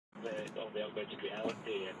on the augmented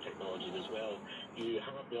reality technology as well, you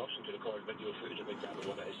have the option to record video footage of exactly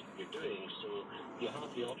what it is you're doing. So you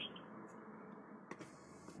have the option.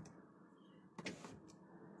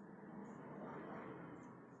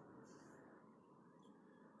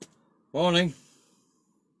 Morning.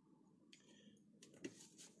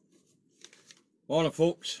 Morning,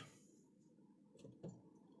 folks.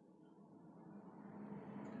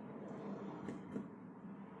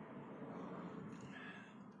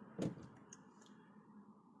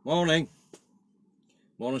 Morning.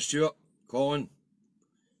 Morning, Stuart, Colin,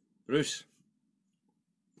 Bruce,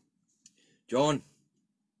 John,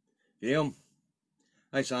 Graham.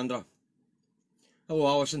 Hi, Sandra. Hello,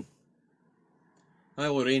 Alison. Hi,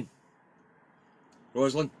 Lorraine.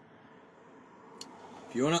 Rosalind.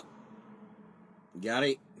 Fiona.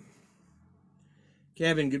 Gary.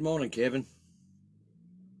 Kevin. Good morning, Kevin.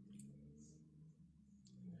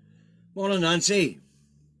 Morning, Nancy.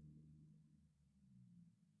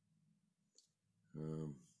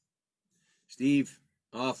 Steve,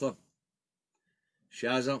 Arthur,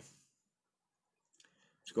 Shazza,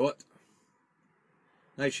 Scott,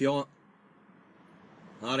 hi Sheila,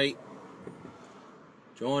 Harry,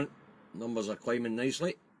 John, numbers are climbing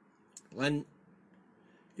nicely, Lynn,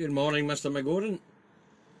 good morning Mr McGordon.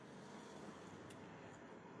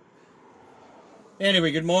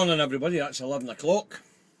 Anyway, good morning everybody, that's 11 o'clock,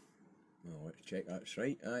 oh, let's check that's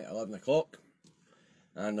right, aye, 11 o'clock,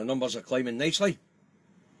 and the numbers are climbing nicely.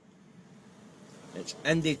 It's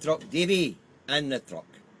Indie Truck Davey in the truck,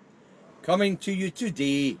 coming to you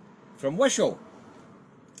today from Wishaw,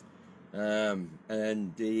 in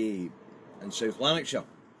South Lanarkshire,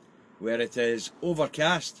 where it is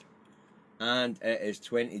overcast and it is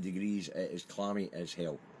 20 degrees, it is clammy as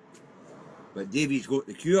hell. But Davey's got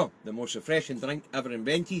the cure, the most refreshing drink ever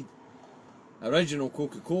invented, original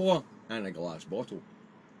Coca-Cola and a glass bottle.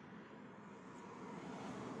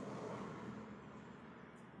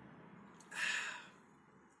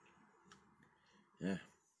 Yeah,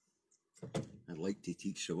 I'd like to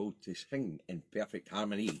teach the world to sing in perfect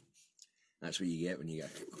harmony. That's what you get when you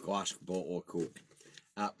get a glass bottle of Coke.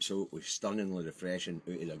 Absolutely stunningly refreshing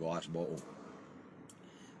out of the glass bottle.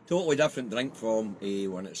 Totally different drink from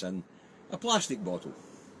when it's in a plastic bottle.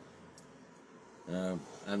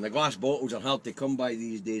 And the glass bottles are hard to come by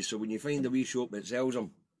these days, so when you find a wee shop that sells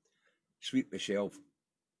them, sweep the shelf.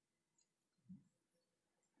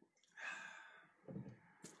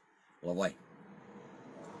 Lovely.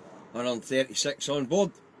 136 on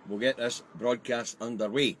board. We'll get this broadcast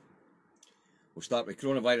underway. We'll start with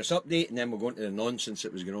coronavirus update and then we'll go into the nonsense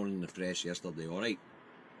that was going on in the press yesterday, alright?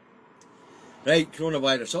 Right,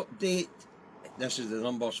 coronavirus update. This is the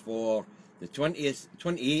numbers for the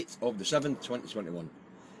 28th of the 7th, 2021.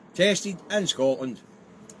 Tested in Scotland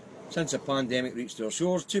since the pandemic reached our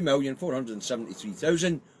shores,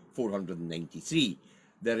 2,473,493.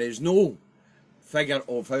 There is no figure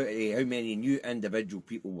of how many new individual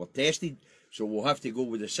people were tested, so we'll have to go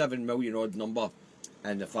with the 7 million odd number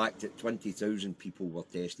and the fact that 20,000 people were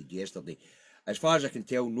tested yesterday. As far as I can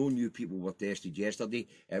tell, no new people were tested yesterday.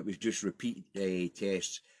 It was just repeat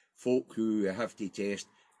tests, folk who have to test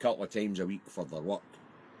a couple of times a week for their work.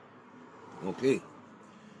 Okay.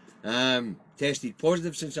 Tested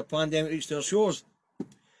positive since the pandemic reached our shores,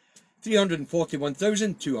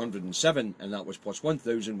 341,207, and that was plus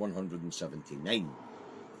 1,179.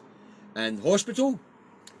 In hospital,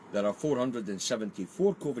 there are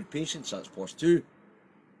 474 COVID patients, that's plus 2,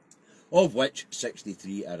 of which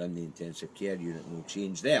 63 are in the intensive care unit, no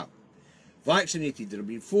change there. Vaccinated, there have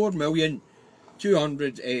been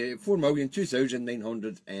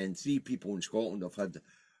 4,02,903 people in Scotland have had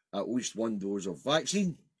at least one dose of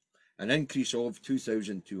vaccine, an increase of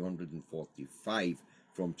 2,245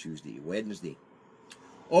 from Tuesday to Wednesday.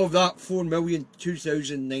 Of that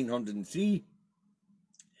 4,002,903,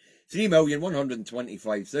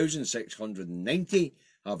 3,125,690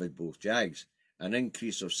 have had both jags, an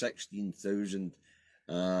increase of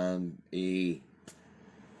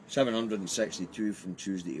 16,762 from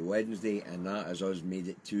Tuesday to Wednesday, and that has us made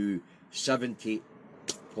it to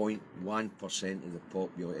 70.1% of the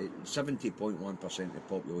population. 70.1% of the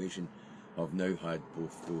population have now had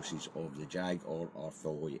both doses of the jag or are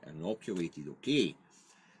fully inoculated. Okay.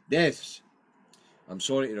 Deaths. I'm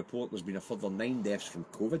sorry to report there's been a further 9 deaths from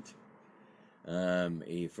COVID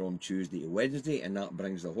from Tuesday to Wednesday, and that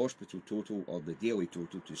brings the hospital total, or the daily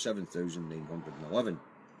total, to 7,911.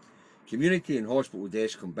 Community and hospital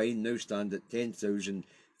deaths combined now stand at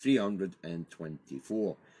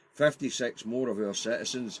 10,324. 56 more of our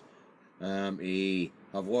citizens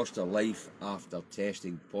have lost their life after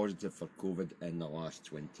testing positive for COVID in the last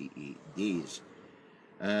 28 days.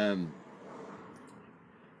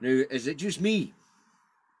 Now, is it just me?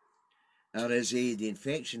 Or is the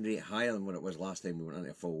infection rate higher than what it was last time we went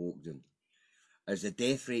into full lockdown? Is the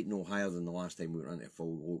death rate no higher than the last time we went into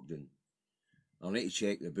full lockdown? I'll need to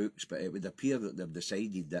check the books, but it would appear that they've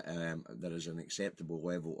decided that there is an acceptable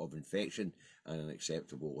level of infection and an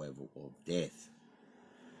acceptable level of death.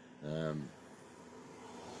 And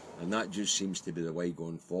that just seems to be the way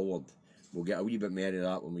going forward. We'll get a wee bit more of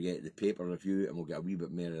that when we get the paper review, and we'll get a wee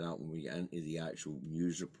bit more of that when we get into the actual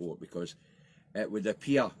news report, because it would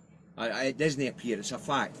appear, it doesn't appear, it's a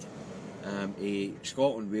fact,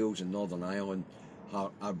 Scotland, Wales and Northern Ireland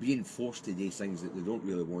are being forced to do things that they don't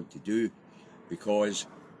really want to do, because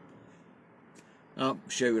that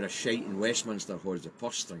shower of shite in Westminster has the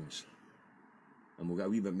purse strings. And we'll get a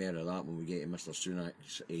wee bit more of that when we get to Mr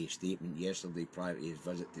Sunak's statement yesterday prior to his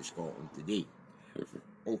visit to Scotland today.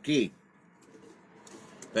 Okay.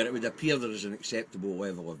 But it would appear there is an acceptable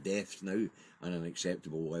level of deaths now and an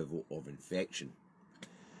acceptable level of infection.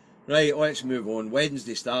 Right, let's move on.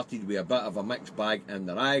 Wednesday started with a bit of a mixed bag in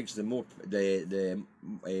the rags. The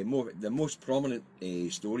most prominent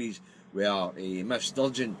stories were Miss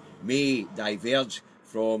Sturgeon may diverge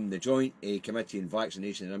from the Joint Committee on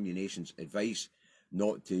Vaccination and Immunisations advice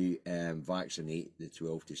not to vaccinate the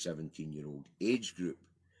 12 to 17-year-old age group.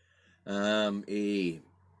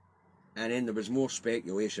 And then there was more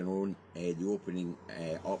speculation on the opening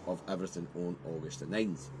up of everything on August the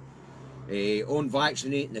 9th. On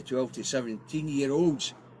vaccinating the 12 to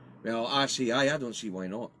 17-year-olds, well, I say aye, I don't see why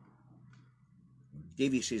not.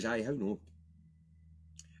 Davy says aye, how no?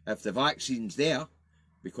 If the vaccine's there,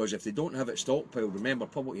 because if they don't have it stockpiled, remember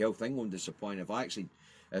Public Health England is supplying a vaccine.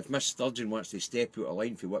 If Miss Sturgeon wants to step out of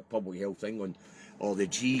line for what Public Health England or the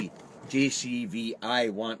JCVI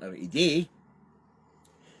want her today,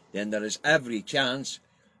 then there is every chance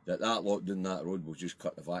that lockdown that road will just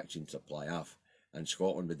cut the vaccine supply off, and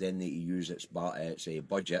Scotland would then need to use its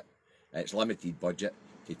budget, its limited budget,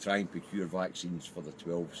 to try and procure vaccines for the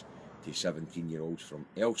 12 to 17-year-olds from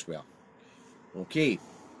elsewhere. Okay,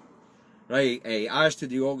 right, as to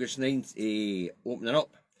the August 9th opening up,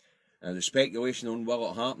 the speculation on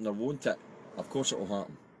will it happen or won't it, of course it will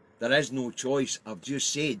happen. There is no choice. I've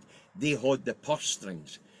just said they had the purse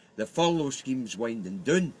strings. The furlough scheme's winding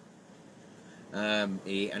down, and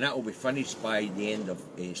that will be finished by the end of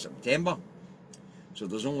September. So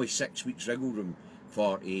there's only 6 weeks wriggle room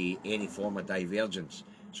for any form of divergence.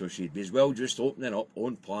 So she'd be as well just opening up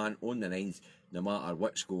on plan on the 9th, no matter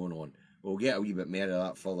what's going on. We'll get a wee bit more of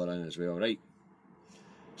that further in as well, right?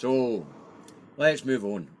 So let's move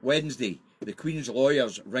on. Wednesday, the Queen's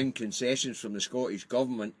lawyers wring concessions from the Scottish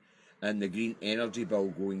Government and the Green Energy Bill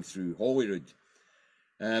going through Holyrood.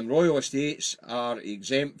 Royal Estates are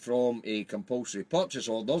exempt from compulsory purchase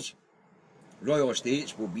orders. Royal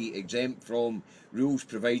Estates will be exempt from rules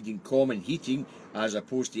providing common heating as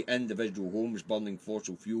opposed to individual homes burning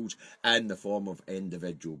fossil fuels in the form of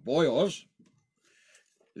individual boilers.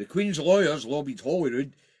 The Queen's lawyers lobbied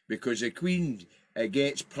Holyrood because the Queen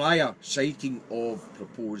gets prior citing of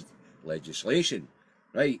proposed legislation.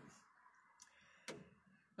 Right.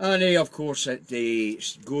 And of course it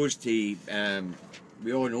goes to,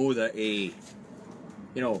 we all know that, you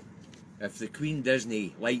know, if the Queen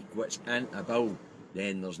doesn't like what's in a bill,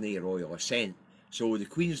 then there's no royal assent. So the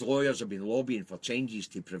Queen's lawyers have been lobbying for changes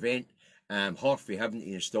to prevent her from having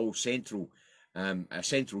to install a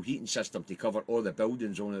central heating system to cover all the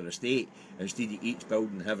buildings on her estate, instead of each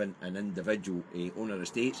building having an individual owner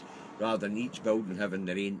estates, rather than each building having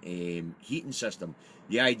their own heating system.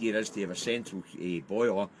 The idea is to have a central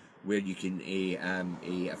boiler where you can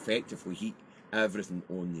effectively heat everything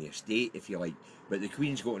on the estate, if you like. But the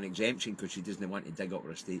Queen's got an exemption because she doesn't want to dig up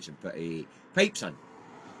her estates and put pipes in.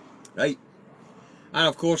 Right? And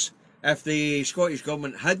of course, if the Scottish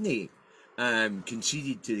Government hadn't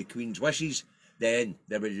conceded to the Queen's wishes, then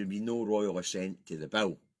there would be no royal assent to the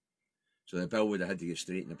bill. So the bill would have had to get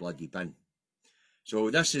straight in the bloody bin. So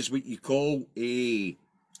this is what you call a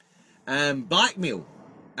blackmail.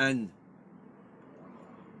 And,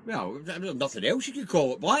 well, there's nothing else you could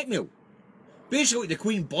call it, blackmail. Basically, the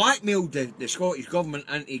Queen blackmailed the Scottish Government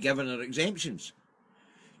into giving her exemptions.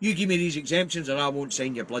 You give me these exemptions or I won't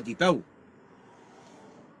sign your bloody bill.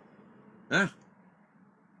 Huh?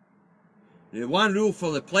 Now, one rule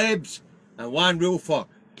for the plebs and one rule for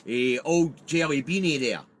old Jelly Beanie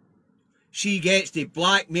there. She gets to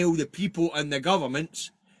blackmail the people and the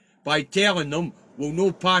governments by telling them, we'll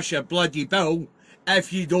no pass your bloody bill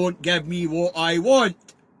if you don't give me what I want.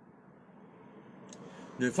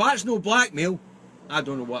 Now, if that's no blackmail, I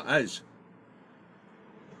don't know what is.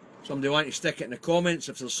 Somebody want to stick it in the comments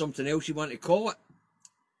if there's something else you want to call it.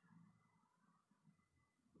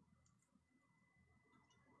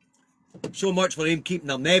 So much for him keeping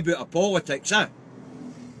their neb out of politics, eh?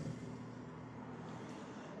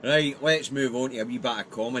 Right, let's move on to a wee bit of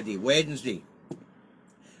comedy. Wednesday.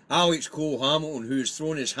 Alex Cole-Hamilton, who's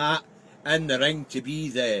thrown his hat in the ring to be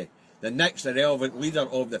the next irrelevant leader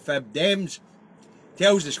of the Fib Dems,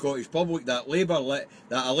 tells the Scottish public that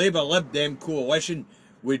a Labour Lib Dem coalition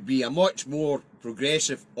would be a much more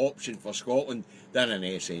progressive option for Scotland than an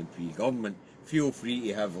SNP government. Feel free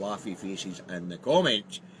to have laughy faces in the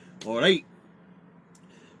comments. Alright.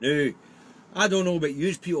 Now, I don't know about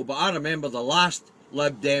you people, but I remember the last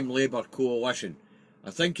Lib Dem Labour coalition.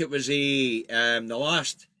 I think it was the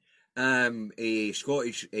last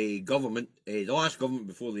Scottish government, the last government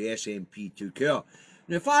before the SNP took over.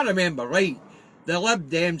 Now, if I remember right, the Lib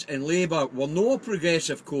Dems and Labour were no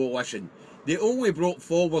progressive coalition. They only brought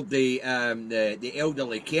forward the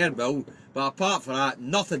elderly care bill, but apart from that,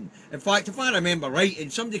 nothing. In fact, if I remember right,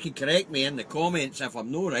 and somebody can correct me in the comments if I'm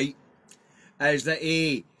not right, is that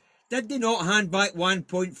did they not hand back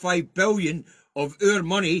 1.5 billion of our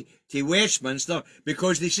money to Westminster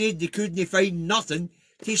because they said they couldn't find nothing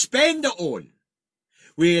to spend it on?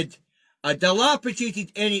 We had a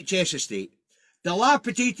dilapidated NHS estate,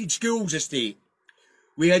 dilapidated schools estate.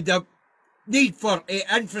 We had the need for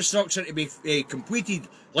infrastructure to be completed,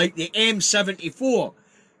 like the M74,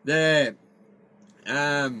 the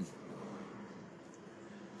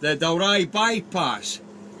RaLei bypass.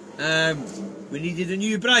 We needed a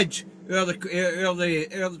new bridge, or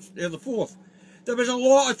the fourth. There was a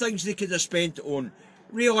lot of things they could have spent on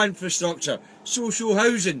real infrastructure, social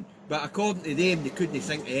housing, but according to them, they couldn't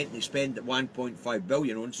think they had to spend 1.5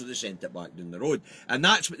 billion on, so they sent it back down the road. And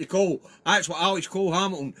that's what Alex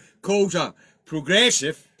Cole-Hamilton calls a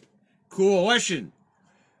progressive coalition.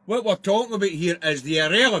 What we're talking about here is the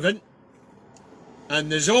irrelevant and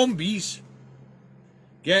the zombies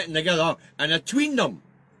getting together, and between them,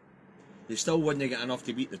 they still wouldn't get enough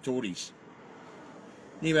to beat the Tories.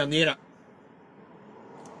 Nowhere near it.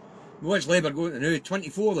 What's Labour going to do?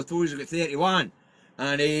 24, the Tories have got 31.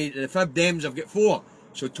 And the Fib Dems have got 4.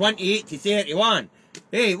 So 28 to 31.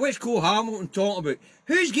 Hey, what's Cole-Hamilton talking about?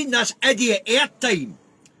 Who's getting this idiot airtime?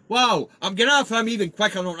 Wow, I'm getting off him even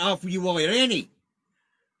quicker than off wee Willie Rennie.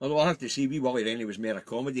 Although I have to say, wee Willie Rennie was more a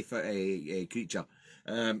comedy creature.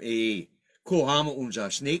 Cole-Hamilton's a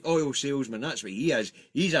snake oil salesman, that's what he is.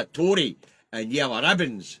 He's a Tory and yellow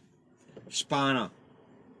ribbons. Spanner.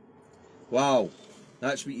 Wow,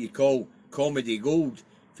 that's what you call comedy gold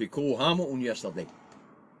for Cole-Hamilton yesterday.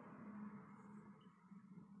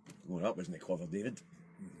 Well, that wasn't clever, David.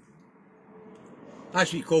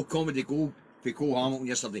 That's what you call comedy gold for Cole-Hamilton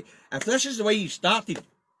yesterday. If this is the way he started,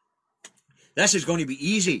 this is going to be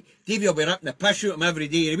easy. Davey will be ripping the piss out of him every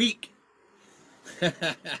day of the week.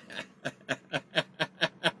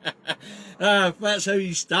 If that's how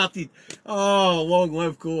he started. Oh, long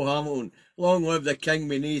live Cole-Hamilton. Long live the king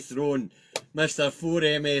with no throne. Mr. 4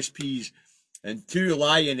 MSPs and 2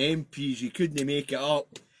 lying MPs. You couldn't make it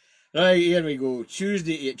up. Right, here we go.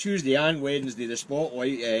 Tuesday and Wednesday, the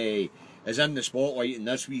spotlight is in the spotlight in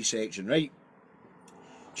this wee section, right?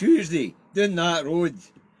 Tuesday, down that road,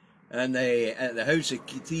 and at the House of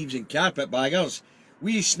Thieves and Carpetbaggers,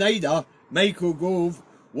 wee Snyder, Michael Gove,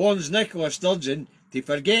 warns Nicola Sturgeon to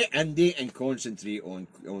forget Indy and concentrate on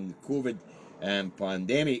COVID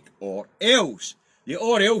pandemic, or else. The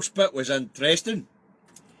or else bit was interesting.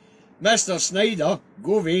 Mr. Snyder,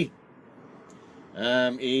 Gove,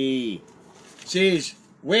 he says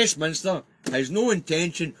Westminster has no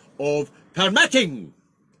intention of permitting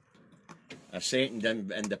a second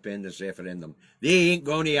independence referendum. They ain't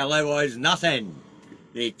going to allow us nothing,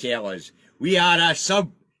 they tell us. We are a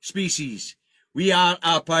subspecies. We are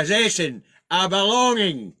a possession, a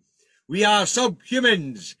belonging. We are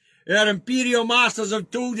subhumans. Our imperial masters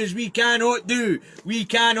have told us we cannot do, we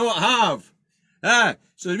cannot have.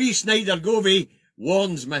 So the wee Snyder Gove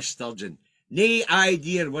warns Miss Sturgeon. No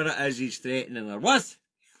idea what it is he's threatening her with,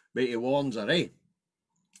 but he warns her, eh?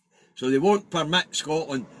 So they won't permit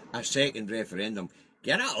Scotland a second referendum.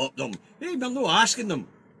 Get it up them. Hey, we're not asking them.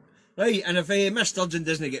 Right, and if Miss Sturgeon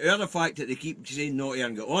doesn't get over the fact that they keep saying no to her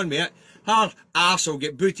and get on with it, her arse will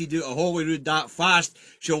get booted out of Holyrood that fast,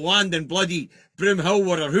 she'll land in bloody Broomhill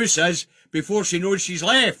where her house is before she knows she's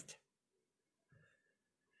left.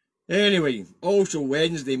 Anyway, also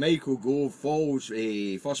Wednesday, Michael Gove falls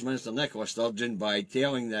First Minister Nicola Sturgeon by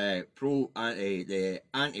telling the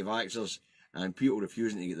anti-vaxxers and people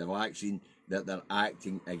refusing to get the vaccine that they're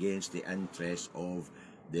acting against the interests of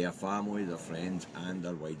their family, their friends and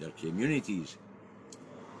their wider communities.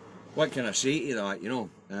 What can I say to that, you know?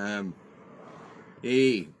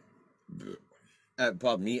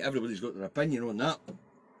 Pardon me, everybody's got their opinion on that.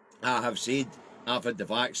 I have said I've had the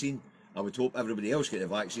vaccine. I would hope everybody else get the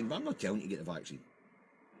vaccine, but I'm not telling you to get the vaccine.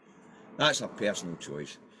 That's a personal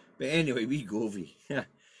choice. But anyway, wee Govey,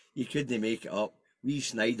 you couldn't make it up. Wee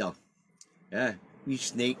Snyder, wee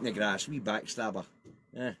snake in the grass, wee backstabber.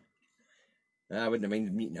 I wouldn't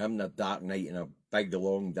mind meeting him in a dark night in a big,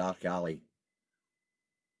 long, dark alley.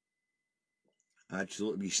 I'd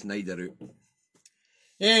sort of be Snyder out.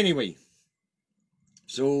 Anyway,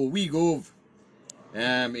 so wee Gove,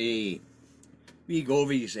 wee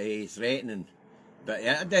Govey's threatening, but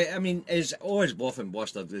I mean, all his bluff and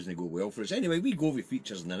bluster doesn't go well for us. Anyway, wee Govey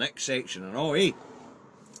features in the next section and all,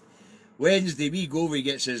 Wednesday, wee Govey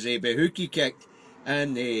gets his bahookie kicked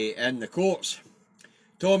in the courts.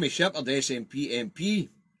 Tommy Shepherd, SNP MP,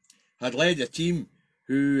 had led a team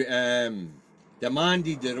who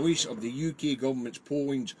demanded the release of the UK government's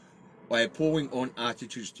polling on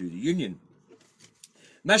attitudes to the union.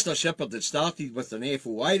 Mr Shepherd had started with an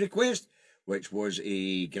FOI request, which was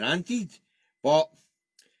granted, but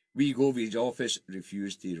wee Govey's office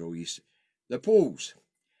refused to release the polls.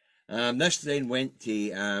 This then went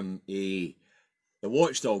to the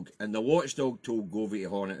watchdog, and the watchdog told Govey to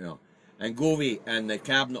horn it out. And Govey and the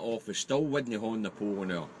Cabinet Office still wouldn't horn the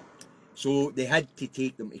polling out. So they had to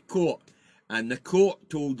take them to court. And the court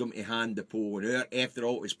told them to hand the polling out. After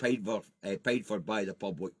all, it was paid for by the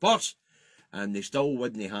public purse. And they still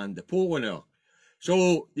wouldn't hand the polling out.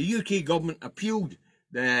 So the UK government appealed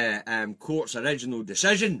the court's original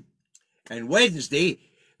decision. And Wednesday,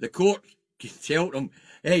 the court told them,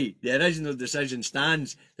 hey, the original decision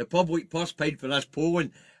stands. The public purse paid for this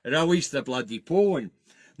polling. Release the bloody polling.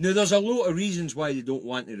 Now, there's a lot of reasons why they don't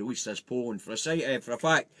want to release this polling. For a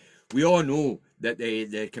fact, we all know that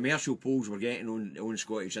the commercial polls were getting on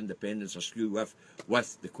Scottish independence are screwed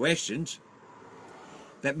with the questions.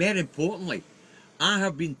 But more importantly, I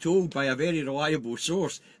have been told by a very reliable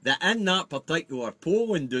source that in that particular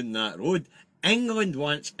polling down that road, England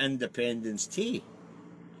wants independence too.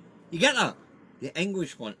 You get that? The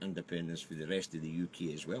English want independence for the rest of the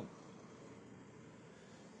UK as well.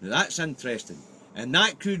 Now that's interesting. And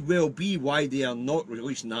that could well be why they are not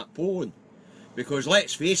releasing that polling. Because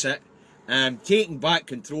let's face it, taking back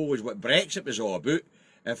control is what Brexit was all about.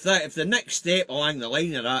 If the next step along the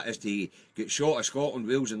line of that is to get shot of Scotland,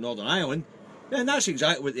 Wales and Northern Ireland, then that's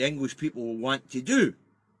exactly what the English people will want to do.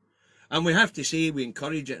 And we have to say we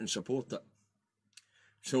encourage it and support it.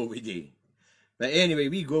 So we do. But anyway,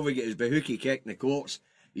 wee Govey get his bahookie kicked in the courts.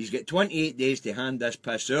 He's got 28 days to hand this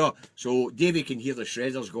piss out, so Davy can hear the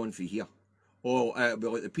shredders going for here. Or like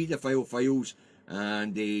the paedophile files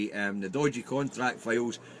and the dodgy contract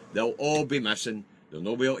files, they'll all be missing. They'll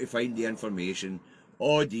not be able to find the information.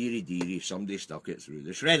 Oh dearie dearie, somebody stuck it through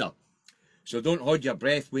the shredder. So don't hold your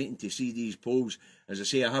breath waiting to see these polls. As I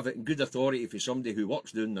say, I have it in good authority for somebody who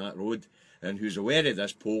works down that road and who's aware of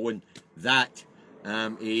this polling that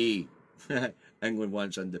England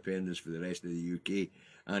wants independence for the rest of the UK.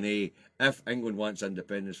 And if England wants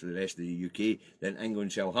independence for the rest of the UK, then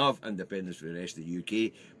England shall have independence for the rest of the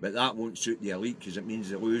UK. But that won't suit the elite because it means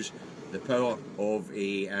they lose the power of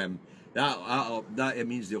that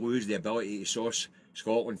means they lose the ability to source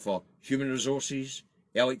Scotland for human resources,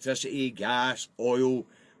 electricity, gas, oil,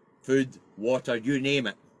 food, water, you name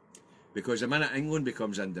it. Because the minute England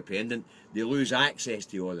becomes independent, they lose access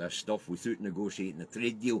to all this stuff without negotiating a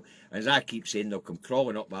trade deal. As I keep saying, they'll come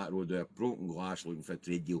crawling up that road with broken glass looking for a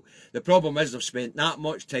trade deal. The problem is they've spent that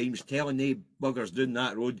much time telling the buggers down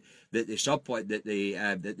that road that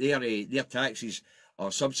their taxes are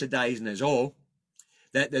subsidising us all,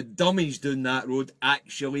 that the dummies down that road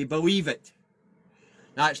actually believe it.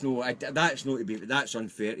 That's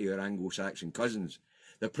unfair to our Anglo-Saxon cousins.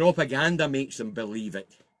 The propaganda makes them believe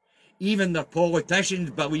it. Even their politicians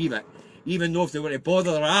believe it. Even though if they were to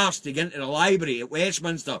bother their arse to get into the library at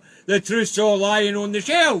Westminster, the truth's all lying on the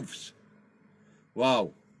shelves.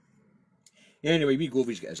 Wow. Anyway, wee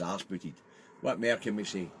Govey's got his arse booted. What more can we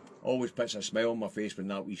say? Always puts a smile on my face when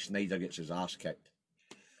that wee Snyder gets his arse kicked.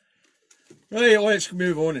 Right, let's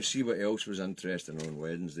move on and see what else was interesting on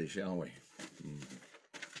Wednesday, shall we?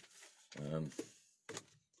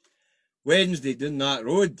 Wednesday down that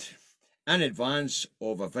road, in advance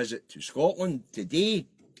of a visit to Scotland today,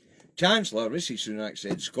 Chancellor Rishi Sunak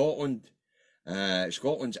said Scotland's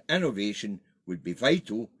innovation would be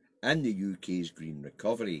vital in the UK's green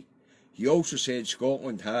recovery. He also said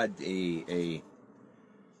Scotland had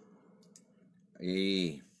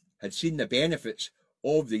had seen the benefits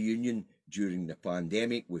of the union during the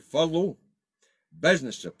pandemic with furlough,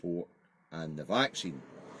 business support and the vaccine.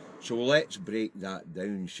 So let's break that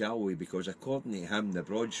down, shall we? Because according to him, the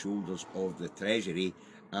broad shoulders of the Treasury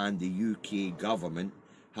and the UK government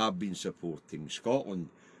have been supporting Scotland.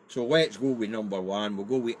 So let's go with number one. We'll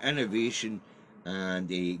go with innovation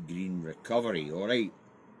and a green recovery, alright?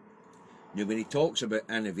 Now, when he talks about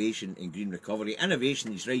innovation and green recovery,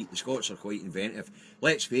 innovation, he's right, the Scots are quite inventive.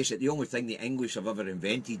 Let's face it, the only thing the English have ever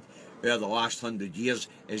invented over the last 100 years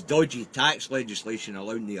is dodgy tax legislation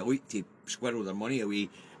allowing the elite to squirrel their money away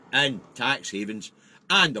in tax havens.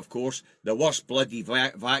 And, of course, the worst bloody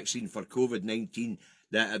vaccine for COVID-19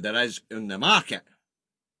 that there is on the market.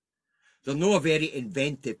 They're not a very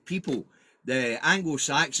inventive people. The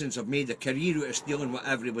Anglo-Saxons have made a career out of stealing what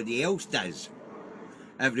everybody else does.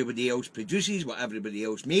 Everybody else produces what everybody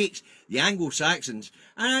else makes. The Anglo-Saxons,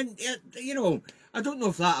 and you know, I don't know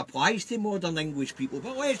if that applies to modern English people,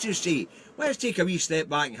 but let's just say, let's take a wee step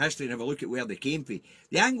back in history and have a look at where they came from.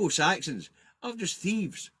 The Anglo-Saxons are just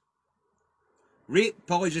thieves. Rape,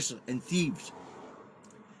 pillagers and thieves.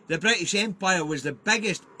 The British Empire was the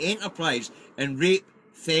biggest enterprise in rape,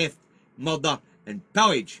 theft, murder and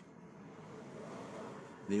pillage.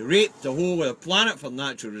 They raped the whole of the planet for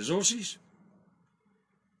natural resources.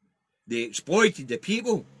 They exploited the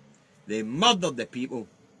people, they murdered the people,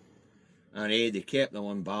 and they kept them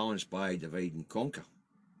unbalanced by divide and conquer.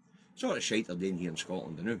 Sort of shite they're doing here in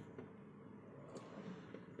Scotland now.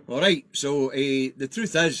 Alright, so the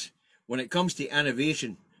truth is, when it comes to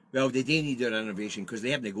innovation, well, they don't need their innovation because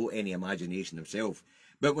they haven't got any imagination themselves.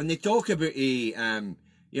 But when they talk about innovation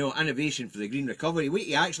for the green recovery, what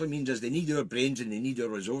he actually means is they need our brains and they need our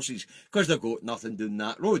resources because they've got nothing down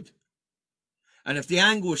that road. And if the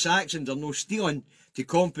Anglo-Saxons are no stealing to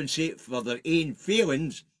compensate for their own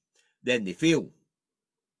failings, then they fail.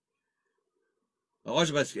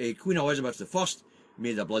 Queen Elizabeth I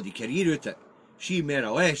made a bloody career out of it. She more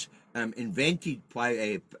or less invented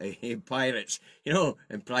pirates, you know,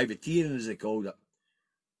 and privateering as they called it.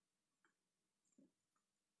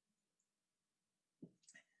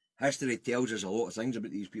 History tells us a lot of things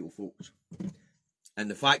about these people, folks. And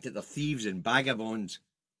the fact that they're thieves and vagabonds.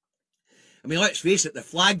 I mean, let's face it, the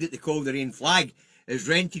flag that they call their own flag is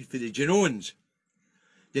rented for the Genoans.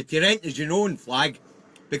 They rent the Genoan flag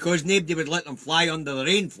because nobody would let them fly under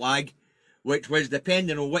their own flag, which was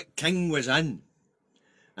depending on what king was in.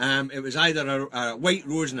 It was either a white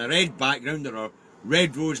rose and a red background or a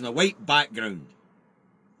red rose and a white background.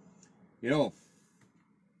 You know.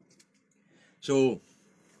 So,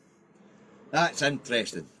 that's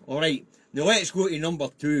interesting. Alright, now let's go to number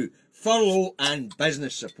two, furlough and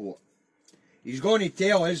business support. He's going to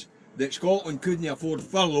tell us that Scotland couldn't afford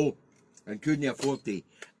furlough and couldn't afford to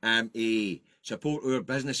support our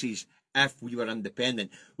businesses if we were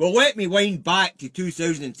independent. Well, let me wind back to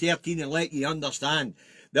 2013 and let you understand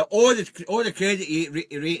that all the credit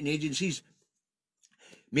rating agencies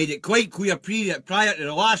made it quite clear prior to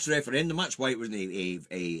the last referendum, that's why it wasn't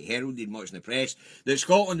heralded much in the press, that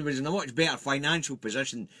Scotland was in a much better financial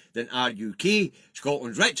position than our UK.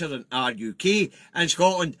 Scotland's richer than our UK, and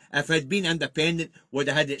Scotland, if it had been independent, would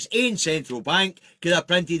have had its own central bank, could have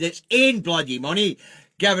printed its own bloody money,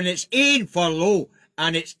 given its own furlough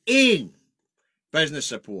and its own business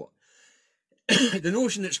support. The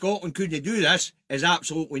notion that Scotland couldn't do this is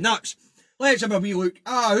absolutely nuts. Let's have a wee look.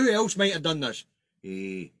 Who else might have done this?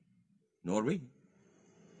 Norway,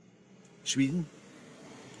 Sweden.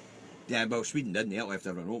 Yeah, well, Sweden didn't. They left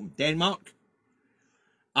everyone open. Denmark,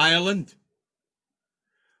 Ireland.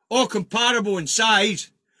 All comparable in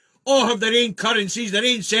size. All have their own currencies, their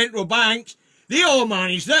own central banks. They all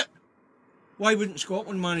managed it. Why wouldn't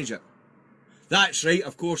Scotland manage it? That's right,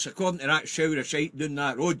 of course, according to that shower of shite down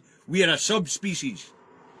that road, we are a subspecies.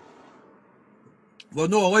 We're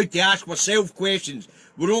not allowed to ask ourselves questions.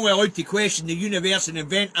 We're only allowed to question the universe and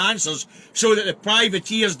invent answers so that the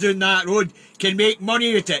privateers down that road can make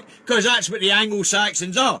money out of it. Because that's what the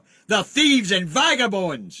Anglo-Saxons are. They're thieves and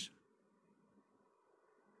vagabonds.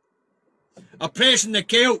 Oppressing the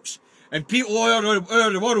Celts and people all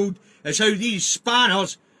over the world is how these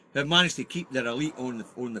spanners have managed to keep their elite on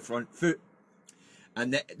the front foot.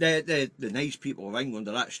 And the nice people of England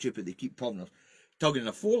are that stupid they keep tugging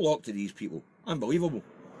a forelock to these people. Unbelievable.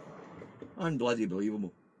 Unbloody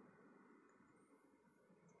believable.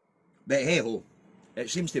 But hey ho, it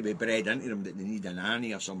seems to be bred into them that they need a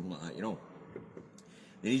nanny or something like that, you know.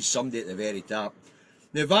 They need somebody at the very top.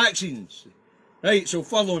 The vaccines. Right, so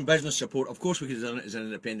furlough and business support, of course we could have done it as an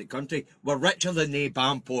independent country. We're richer than the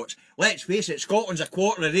bampots. Let's face it, Scotland's a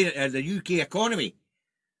quarter of the UK economy.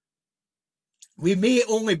 We may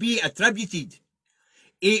only be attributed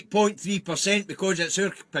 8.3% because it's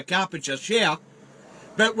our per capita share.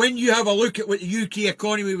 But when you have a look at what the UK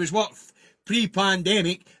economy was worth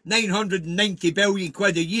pre-pandemic, 990 billion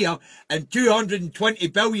quid a year, and 220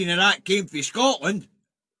 billion of that came from Scotland,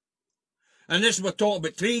 And this is we're talking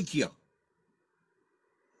about trade here.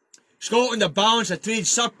 Scotland a balance of trade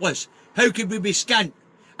surplus. How could we be skint?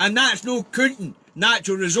 And that's no counting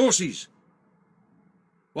natural resources.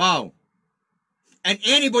 Wow. And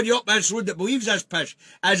anybody up this road that believes this pish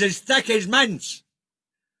is as thick as mince.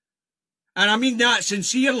 And I mean that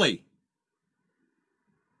sincerely.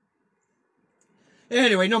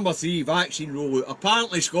 Anyway, number 3, vaccine rollout.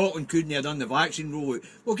 Apparently Scotland couldn't have done the vaccine rollout.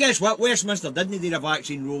 Well, guess what? Westminster didn't do a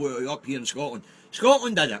vaccine rollout up here in Scotland.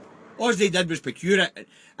 Scotland did it. All they did was procure it.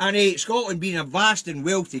 And Scotland being a vast and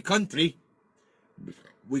wealthy country,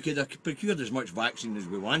 we could have procured as much vaccine as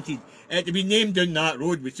we wanted. It had to be named down that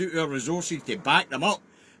road. We took our resources to back them up.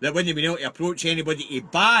 That wouldn't have been able to approach anybody to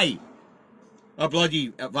buy a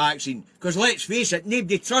bloody vaccine. Because let's face it,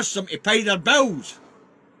 nobody trusts them to pay their bills.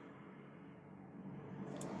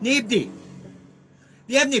 Nobody.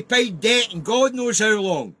 They haven't paid debt in God knows how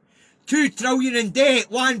long. 2 trillion in debt,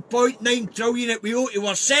 1.9 trillion that we owe to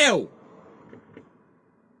ourselves.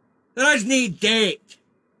 There is no debt.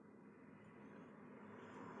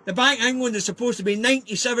 The Bank of England is supposed to be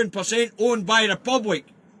 97% owned by the public.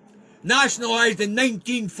 Nationalised in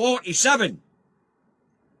 1947.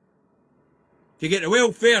 To get the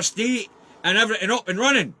welfare state and everything up and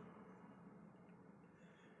running.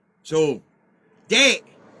 So, debt.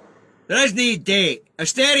 There is no debt.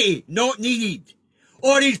 Austerity, not needed.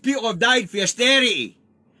 All these people have died for austerity.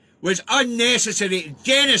 Was unnecessary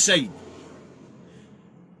genocide.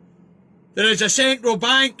 There is a central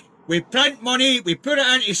bank. We print money, we put it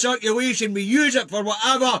into circulation, we use it for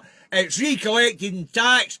whatever. It's recollected in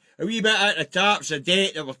tax. A wee bit at the tap's the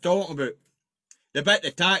debt that we're talking about. The bit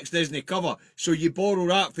the tax doesn't cover. So you borrow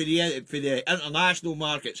that for the international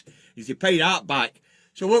markets. You have to pay that back.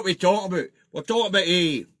 So what are we talking about? We're talking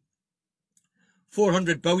about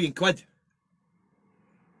 400 billion quid.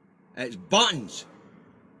 It's buttons.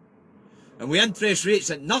 And with interest rates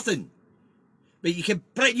at nothing. But you can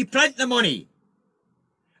print the money.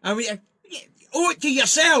 And we owe it to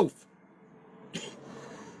yourself.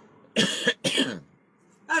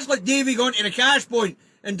 That's like Davy going to the cash point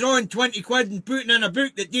and drawing 20 quid and putting in a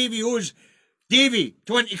book that Davy owes Davy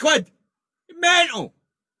 20 quid. Mental.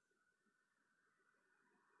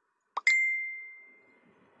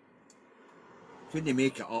 Couldn't they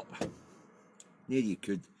make it up? No, you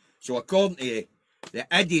could. So according to the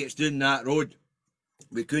idiots doing that road,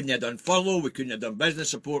 we couldn't have done furlough, we couldn't have done business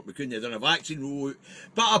support, we couldn't have done a vaccine rollout.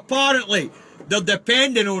 But apparently, they're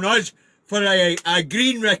depending on us for a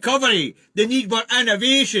green recovery. They need more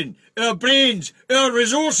innovation, our brains, our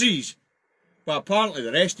resources. But apparently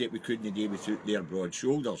the rest of it we couldn't do without their broad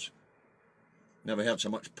shoulders. Never heard so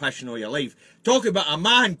much pish in all your life. Talk about a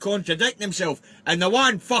man contradicting himself in the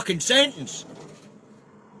one fucking sentence.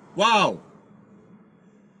 Wow.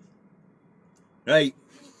 Right.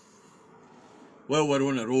 Well, we're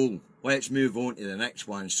on a roll. Let's move on to the next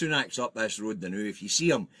one. Sunak's up this road now. If you see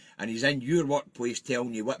him and he's in your workplace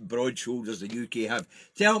telling you what broad shoulders the UK have,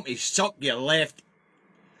 tell him to suck your left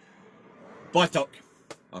buttock.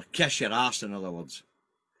 Or kiss your arse, in other words.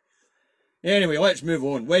 Anyway, let's move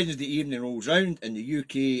on. Wednesday evening rolls round and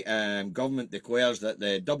the UK government declares that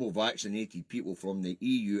the double vaccinated people from the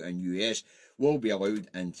EU and US will be allowed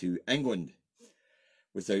into England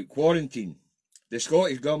without quarantine. The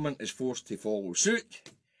Scottish Government is forced to follow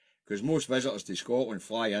suit because most visitors to Scotland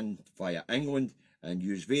fly in via England and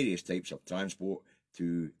use various types of transport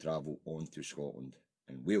to travel on to Scotland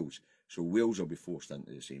and Wales. So Wales will be forced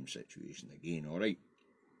into the same situation again, alright?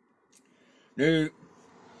 Now,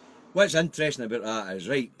 what's interesting about that is,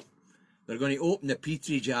 right, they're going to open the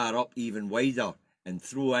petri jar up even wider and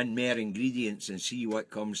throw in more ingredients and see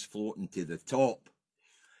what comes floating to the top.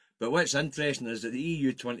 But what's interesting is that the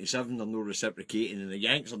EU 27 are no reciprocating and the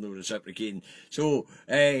Yanks are no reciprocating. So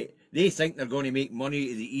they think they're going to make money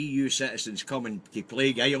to the EU citizens coming to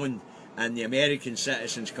Plague Island and the American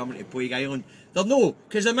citizens coming to Plague Island. They're no,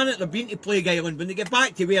 because the minute they've been to Plague Island, when they get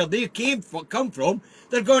back to where they come from,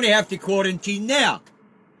 they're going to have to quarantine there.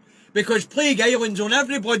 Because Plague Island's on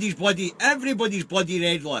everybody's bloody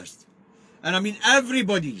red list. And I mean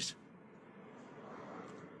everybody's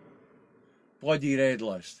bloody red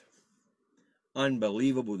list.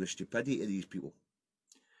 Unbelievable, the stupidity of these people.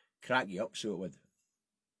 Crack you up, so it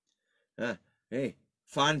would. Hey,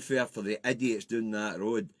 fanfare for the idiots doing that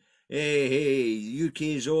road. Hey,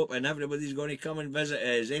 UK's open, everybody's going to come and visit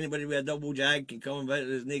us. Anybody with a double jag can come and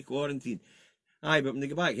visit us, no quarantine. Aye, but when they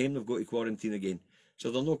get back home, they've got to quarantine again. So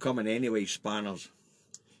they're not coming anyway, spanners.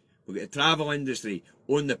 We've got the travel industry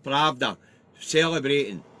on the Pravda,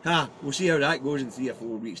 celebrating. We'll see how that goes in 3 or 4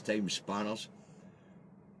 weeks' time, spanners.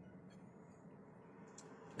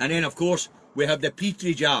 And then, of course, we have the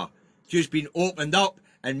petri jar just been opened up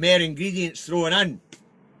and more ingredients thrown in.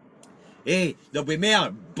 There'll be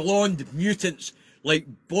more blonde mutants like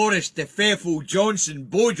Boris the Faithful Johnson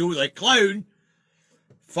Bojo the Clown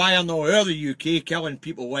firing all over the UK, killing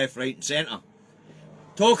people left, right and centre.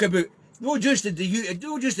 Talk about, not just did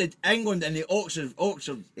England and the Oxford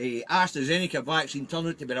AstraZeneca vaccine turn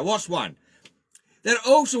out to be the worst one, they're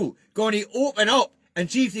also going to open up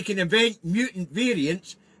and see if they can invent mutant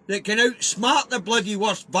variants that can outsmart the bloody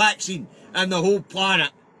worst vaccine in the whole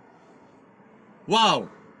planet. Wow.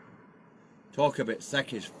 Talk about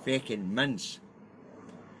thick as fucking mince.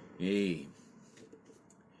 Let's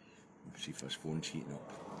see if this phone's heating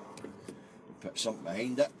up. Put something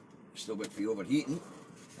behind it. Still a bit for overheating.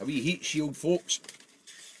 A wee heat shield, folks.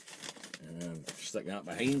 Stick that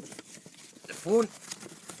behind the phone.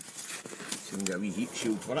 So we can get a wee heat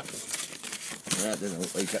shield for it. That doesn't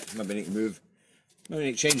look like it. Maybe I need to move. Maybe I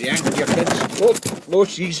need to change the angle here, kids. Oh, no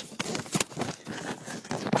cheese.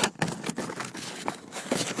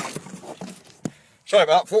 Sorry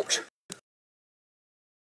about that, folks.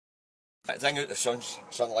 That thing out the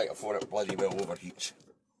sunlight before it bloody well overheats.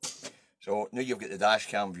 So now you've got the dash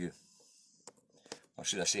cam view. Or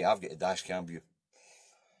should I say I've got the dash cam view.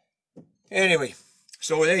 Anyway,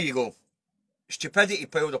 so there you go. Stupidity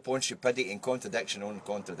piled upon stupidity and contradiction on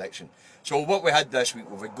contradiction. So what we had this week,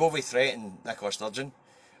 we've had Govey threatening Nicola Sturgeon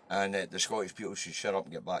and the Scottish people should shut up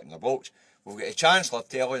and get back in their boats. We've got the Chancellor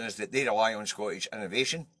telling us that they rely on Scottish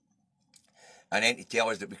innovation and then to tell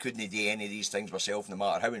us that we couldn't do any of these things ourselves no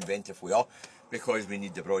matter how inventive we are because we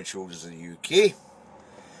need the broad shoulders of the UK.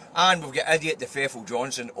 And we've got idiot the Faithful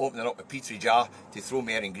Johnson opening up a petri jar to throw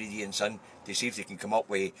more ingredients in to see if they can come up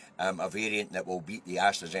with a variant that will beat the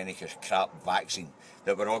AstraZeneca crap vaccine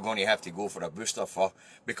that we're all going to have to go for a booster for.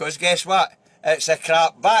 Because guess what? It's a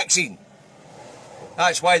crap vaccine.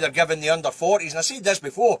 That's why they're giving the under 40s. And I said this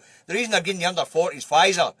before, the reason they're giving the under 40s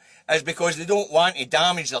Pfizer is because they don't want to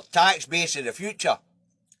damage their tax base in the future.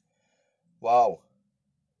 Wow.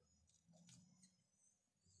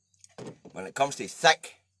 When it comes to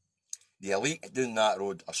thick, the elite down that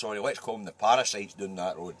road, or sorry, let's call them the parasites down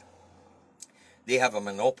that road, they have a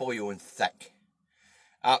monopoly on thick.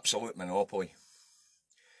 Absolute monopoly.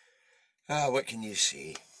 What can you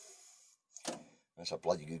say? That's a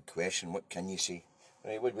bloody good question. What can you say?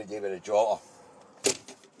 Right, what would we do with a jotter?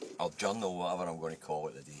 Or journal, whatever I'm going to call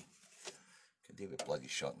it today. Could do with bloody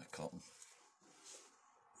shutting the curtain.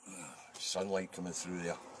 Sunlight coming through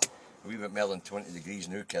there. A wee bit more than 20 degrees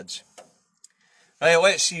now, kids. Right,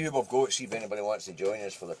 let's see who we've got, see if anybody wants to join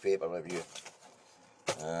us for the paper review.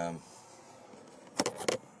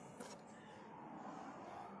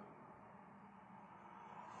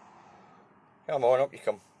 Come on, up you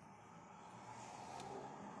come.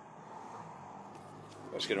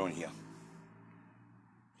 What's going on here?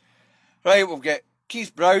 Right, we've got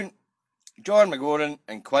Keith Brown, John McGoran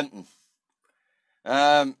and Quinton.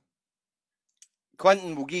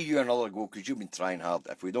 Quinton, we'll give you another go because you've been trying hard.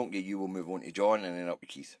 If we don't get you, we'll move on to John and then up to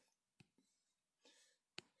Keith.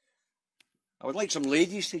 I would like some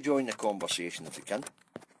ladies to join the conversation if they can.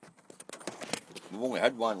 We've only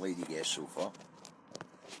had one lady guest so far.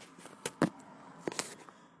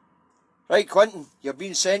 Right, Quinton, you've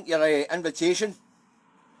been sent your invitation.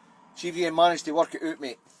 See if you can manage to work it out,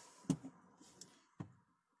 mate.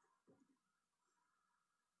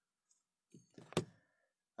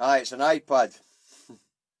 It's an iPad.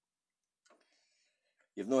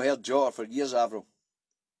 You've not heard Jotter for years, Avril.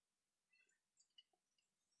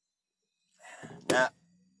 Nah.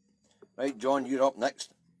 Right, John, you're up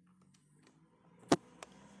next.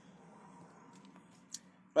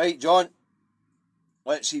 Right, John.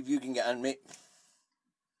 Let's see if you can get in, mate.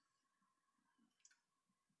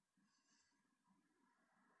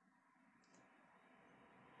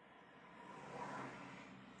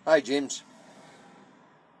 Hi, James.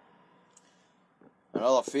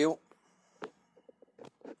 Another fail.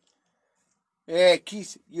 Yeah,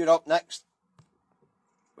 Keith, you're up next.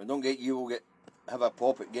 If we don't get you, we'll have a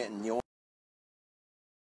pop at getting you on.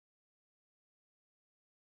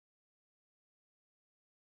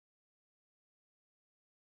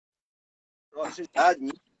 Oh, this is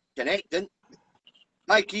adding connecting.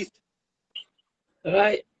 Hi, Keith.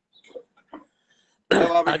 Right.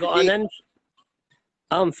 I got an in.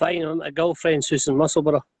 I'm fine. I'm at a girlfriend's house in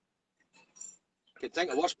Musselburgh. Could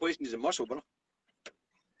think of worse places in Musselburgh.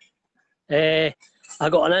 I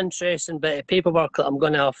got an interesting bit of paperwork that I'm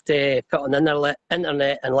going to have to put on the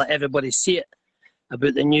internet and let everybody see it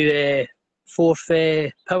about the new fourth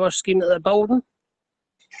power scheme that they're building.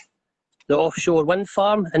 The offshore wind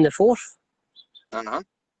farm in the Forth. Uh-huh.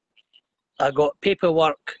 I got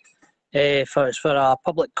paperwork for a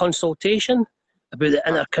public consultation about the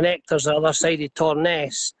interconnectors the other side of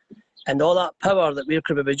Torness, and all that power that we're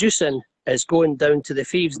going to be producing is going down to the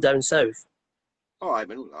thieves down south. Oh, I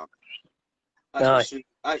know that.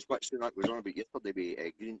 That's what Sunak was on about yesterday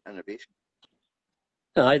with green innovation.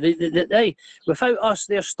 Aye, without us,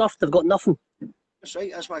 they're stuffed. They've got nothing. That's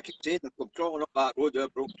right. That's why I keep saying they're crawling up that road there,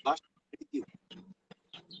 broke past.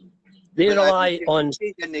 They rely on.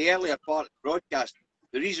 In the earlier part of the broadcast,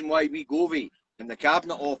 the reason why we Govey in the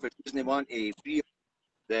cabinet office doesn't want to free up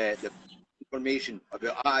the information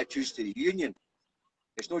about attitudes to the union.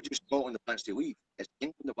 It's not just Scotland that wants to leave; it's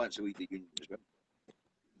England that wants to leave the union as well.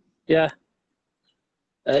 Yeah,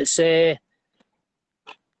 it's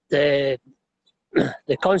the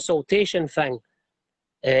consultation thing.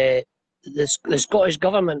 The Scottish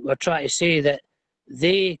government were trying to say that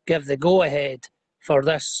they give the go ahead for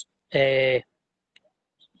this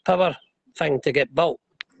power thing to get built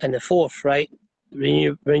in the Forth, right?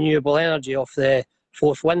 Renewable energy off the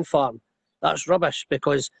Forth wind farm. That's rubbish,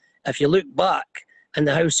 because if you look back in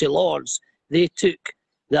the House of Lords, they took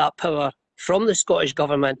that power from the Scottish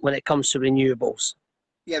government when it comes to renewables.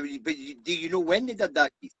 Yeah, but do you know when they did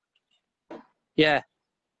that, Keith? Yeah.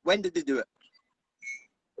 When did they do it?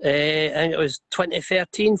 I think it was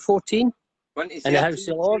 2013, 14. 2013, in the House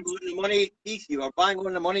of Lords. The money, Keith, you were bang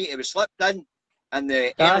on the money. It was slipped in, and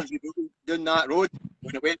the energy doing that road,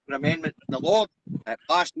 when it went for amendment in the Lord, it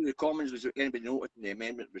passed through the Commons without anybody noticing the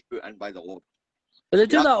amendment was put in by the Lord. But they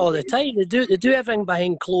do that all the time. They do everything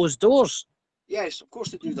behind closed doors. Yes, of course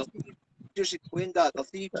they do. Just explained that. They're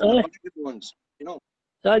thieves and the bad ones, you know.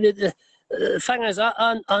 The thing is,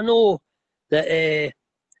 I know that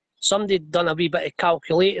somebody done a wee bit of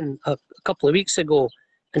calculating a couple of weeks ago,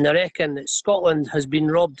 and they reckon that Scotland has been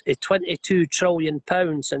robbed of £22 trillion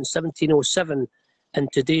since 1707 in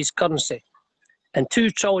today's currency. And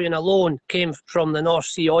 £2 trillion alone came from the North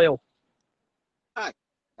Sea oil. Aye,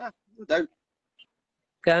 no doubt.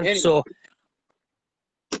 Okay, anyway, so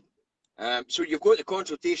you've got the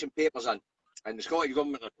consultation papers in, and the Scottish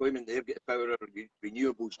government are claiming they've got the power of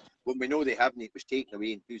renewables, when we know they haven't. It was taken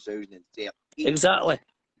away in 2013. Exactly.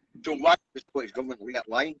 So why is the Scottish government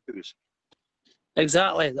lying to us?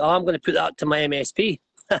 Exactly. Oh, I'm going to put that to my MSP.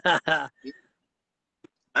 And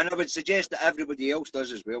I would suggest that everybody else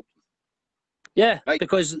does as well. Yeah, right.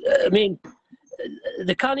 Because, I mean,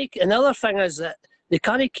 another thing is that they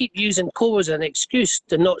can't keep using COVID as an excuse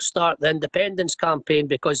to not start the independence campaign,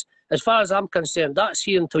 because as far as I'm concerned, that's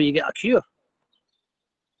here until you get a cure.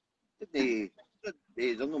 They're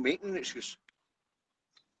not making an excuse.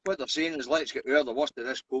 What they're saying is, let's get out of the worst of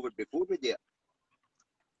this COVID before we do it.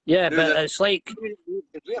 Yeah, now, but it's like... Wait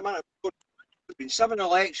a minute. There's been 7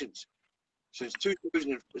 elections since the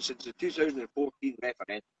 2014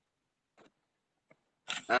 referendum.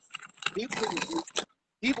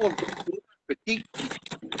 People are fatigued.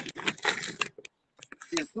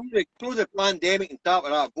 Through the pandemic and that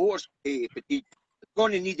with that voters fatigue, it's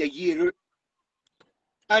going to need a year out.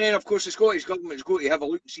 And then, of course, the Scottish government is going to have a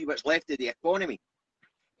look and see what's left of the economy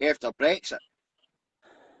after Brexit.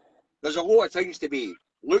 There's a lot of things to be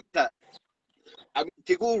looked at. I mean,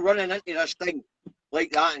 to go running into this thing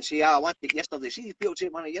like that and say, I want it yesterday. See, these people say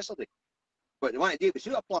want it yesterday. But they want to do it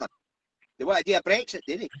without a plan. They want to do a Brexit,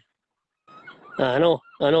 didn't they? I know.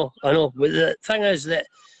 But the thing is that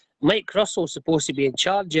Mike Russell's supposed to be in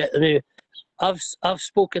charge yet. Now, I've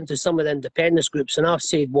spoken to some of the independence groups, and I've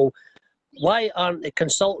said, well, why aren't they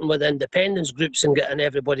consulting with the independence groups and getting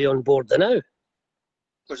everybody on board now?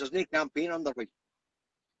 Because there's no campaign underway.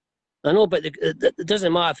 I know, but it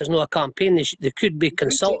doesn't matter if there's no campaign. They could be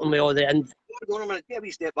consulting with all the... Hold on a minute, take a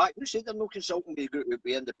wee step back. You said there's no consulting with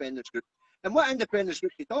the independence group. And what independence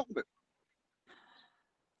group are you talking about?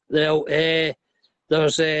 Well,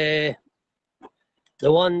 there's the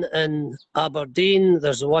one in Aberdeen,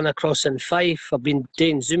 there's the one across in Fife. I've been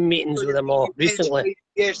doing Zoom meetings with them all recently.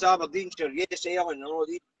 Yes, Aberdeenshire, yes, Ellen, and all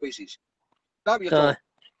these places. That you're talking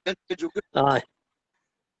individual groups. Aye.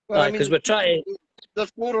 Well, because we're trying to...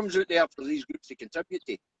 There's forums out there for these groups to contribute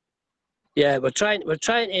to. Yeah, we're trying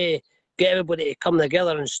to get everybody to come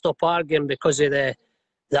together and stop arguing because of the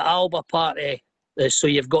Alba party. So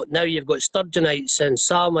you've got Sturgeonites and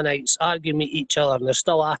Salmonites arguing with each other, and they're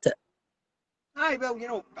still at it. Aye, well, you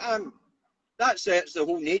know, that's the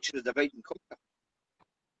whole nature of divide and conquer.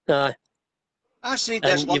 Aye. I said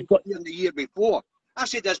this last year and the year before. I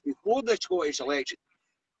said this before the Scottish election.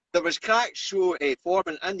 There was cracks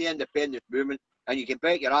forming in the independence movement, and you can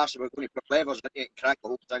bet your ass we're going to put levers in it and crack the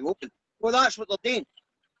whole thing open. Well, that's what they're doing.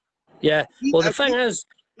 Yeah. Well, the thing is,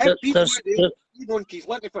 if people out there, Keith,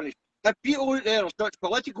 let me finish. If people out there are such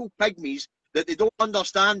political pygmies that they don't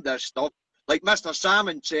understand this stuff. Like Mr.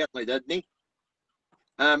 Salmon certainly didn't he?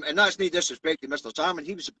 And that's no disrespect to Mr. Salmon.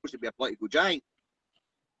 He was supposed to be a political giant.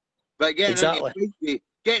 But getting into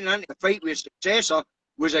a fight with his successor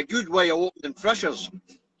was a good way of opening fissures.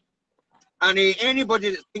 And anybody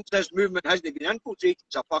that thinks this movement hasn't been infiltrated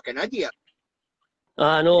is a fucking idiot.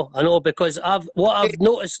 I know, because what I've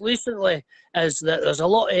noticed recently is that there's a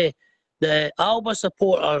lot of the Alba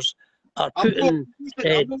supporters are putting.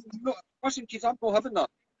 Listen, kids, I'm not having that.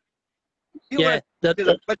 Yeah,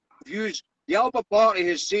 Views. The Alba Party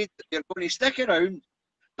has said that they're going to stick around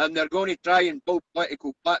and they're going to try and build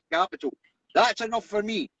political capital. That's enough for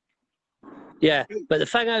me. Yeah, but the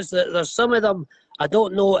thing is that there's some of them, I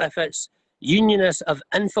don't know if it's unionists have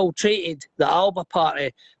infiltrated the Alba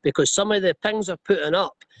Party, because some of the things they're putting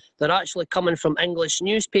up, they're actually coming from English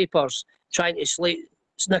newspapers trying to slate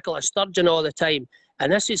Nicola Sturgeon all the time.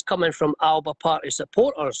 And this is coming from Alba Party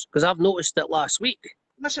supporters, because I've noticed it last week.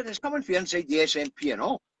 Listen, it's coming from inside the SNP and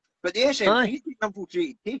all. But the SNP is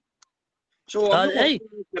infiltrated too. So I'm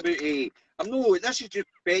not this is just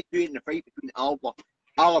perpetuating the fight between Alba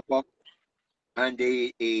and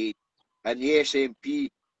the SNP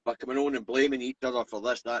by coming on and blaming each other for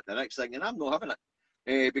this, that, and the next thing, and I'm not having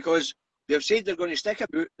it. Because they've said they're going to stick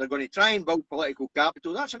about, they're going to try and build political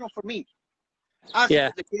capital. That's enough for me. I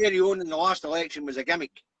think the carry on in the last election was a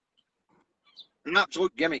gimmick. An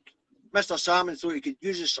absolute gimmick. Mr. Salmon thought he could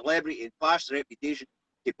use his celebrity and past reputation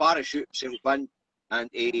to parachute himself in and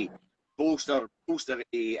bolster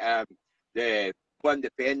the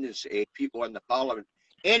independence people in the parliament.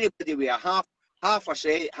 Anybody with a half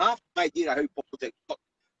idea of how politics work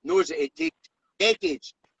knows that it takes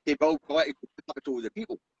decades to build political capital of the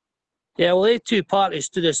people. Yeah, well, they two parties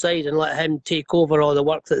stood aside and let him take over all the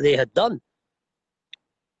work that they had done.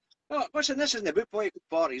 Oh, listen, this isn't about political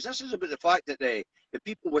parties. This is about the fact that the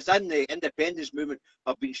people within the independence movement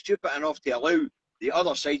have been stupid enough to allow the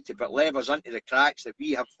other side to put levers into the cracks that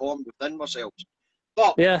we have formed within ourselves.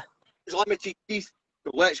 But yeah, it's limited teeth,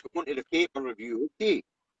 so let's go on to the paper review, okay?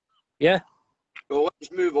 Yeah. So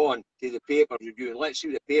let's move on to the paper review and let's see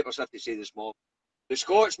what the papers have to say this morning. The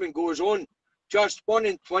Scotsman goes on, just 1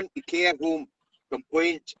 in 20 care home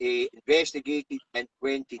complaints investigated in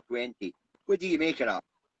 2020. What do you make of that?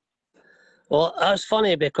 Well, that's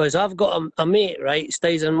funny because I've got a mate, right,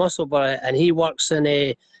 stays in Musselburgh, and he works in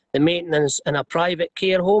the maintenance in a private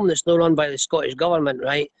care home that's not run by the Scottish Government,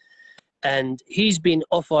 right? And he's been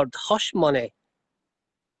offered hush money.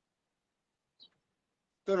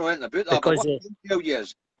 Don't know anything about that, because but what I can tell you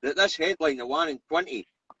is that this headline, the 1 in 20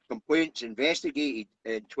 complaints investigated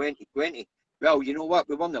in 2020, well, you know what?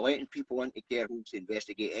 We weren't letting people into care homes to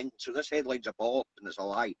investigate in, so this headline's a bollocks and it's a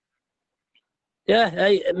lie.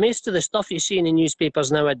 Yeah, most of the stuff you see in the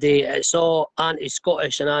newspapers nowadays, it's all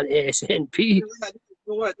anti-Scottish and anti-SNP. You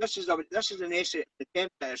know what? This is an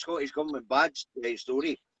attempt at a Scottish Government bad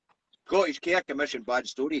story. Scottish Care Commission bad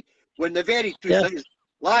story. When the very truth is,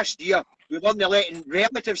 last year, we weren't letting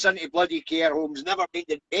relatives into bloody care homes, never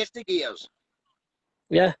mind investigators.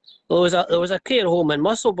 Yeah, there was a care home in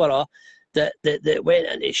Musselburgh that went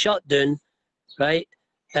into shutdown, right?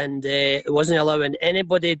 And it wasn't allowing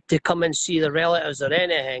anybody to come and see the relatives or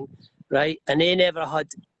anything, right? And they never had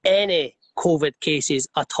any COVID cases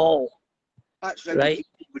at all. That's right. You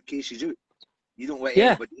keep COVID cases out. You don't let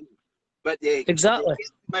anybody in. But the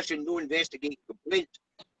Commission no investigating complaints.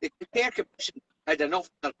 The Care Commission had enough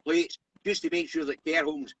on their plates just to make sure that care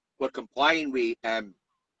homes were complying with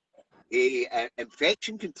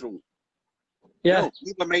infection control. Yeah. No,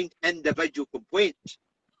 never mind individual complaints.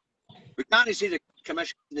 We can't say the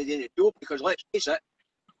Commission didn't do it because, let's face it,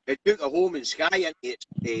 it took a home in Skye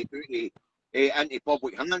into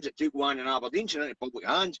public hands. It took one in Aberdeenshire into public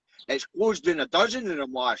hands. It's closed down a dozen of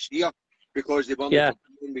them last year because they weren't.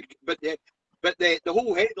 But the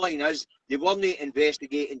whole headline is they weren't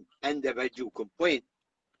investigating individual complaints.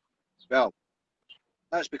 Well,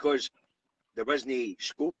 that's because there wasn't any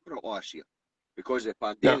scope for it last year because of the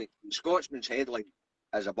pandemic. No. The Scotsman's headline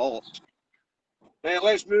is a bollocks. Now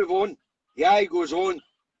let's move on. The eye goes on.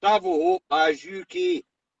 Travel hope as UK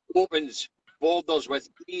opens borders with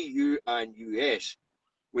EU and US,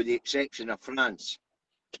 with the exception of France.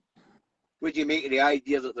 What do you make of the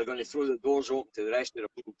idea that they're going to throw the doors open to the rest of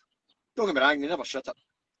the world? Don't get me wrong, they never shut up.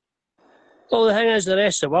 Well, the thing is, the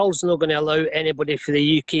rest of the world's not going to allow anybody for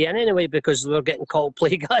the UK in anyway because we're getting called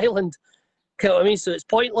Plague Island. You know what I mean? So it's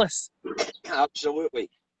pointless. Absolutely.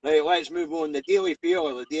 Now let's move on. The Daily Mail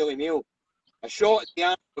or the Daily Mail. A shot at the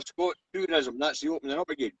end for Scottish tourism. That's the opening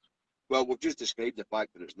up again. Well, we've just described the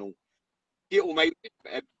fact that it's no. People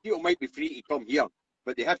might be free to come here,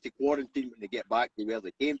 but they have to quarantine when they get back to where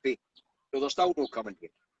they came from. So they're still not coming here.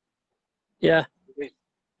 Yeah.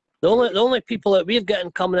 The only people that we're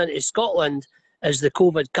getting coming into Scotland is the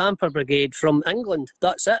COVID camper brigade from England.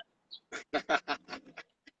 That's it.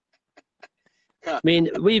 I mean,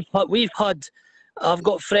 I've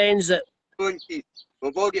got friends that.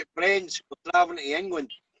 We've all got friends who are travelling to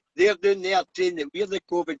England. They're doing there saying that we're the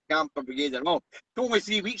COVID camper brigade and all. Only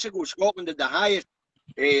 3 weeks ago, Scotland had the highest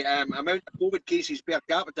amount of COVID cases per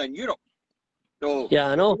capita in Europe. So Yeah,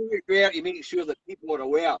 I know. it's fair to make sure that people are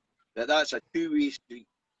aware that that's a two-way street.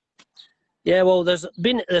 Yeah, well, there's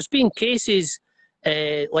been cases,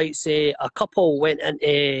 like say a couple went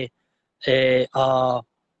into a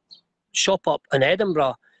shop up in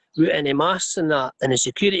Edinburgh without any masks and that, and the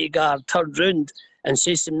security guard turned round and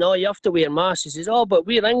says to him, "No, you have to wear masks." He says, "Oh, but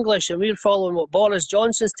we're English and we're following what Boris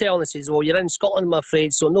Johnson's telling us." He says, "Well, you're in Scotland, I'm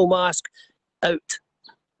afraid, so no mask, out."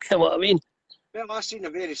 You know what I mean? Well, I've seen a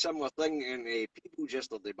very similar thing in people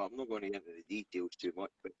yesterday, but I'm not going to get into the details too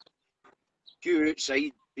much. But queue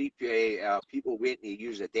outside, people waiting to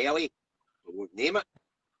use the deli, I won't name it.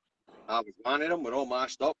 I was one of them, we're all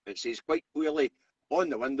masked up. It says quite clearly on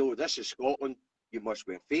the window, "This is Scotland, you must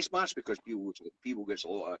wear face masks," because people gets a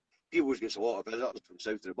lot of visitors from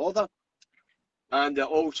south of the border. And it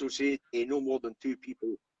also said no more than 2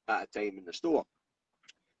 people at a time in the store.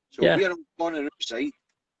 So Yeah. we're on outside,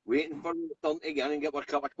 waiting for the turn to get in and get our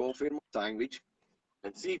cup of coffee and my sandwich.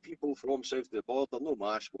 And 3 people from south of the border, no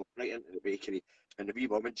mask, walked right into the bakery, and the wee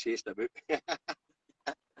woman chased them out.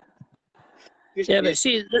 Yeah, but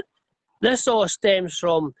see, this all stems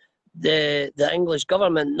from the English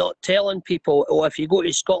government not telling people, "Oh, if you go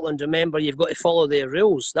to Scotland, remember you've got to follow their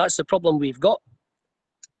rules." That's the problem we've got.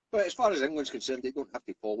 But as far as England's concerned, they don't have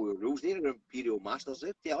to follow the rules. They're imperial masters.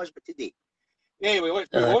 They tell us what to do. Anyway,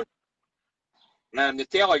 let's move on. The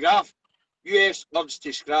Telegraph. US urges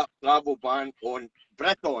to scrap travel ban on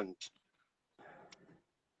Britons.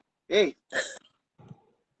 Hey,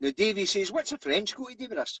 the Davy says, "What's the French got to do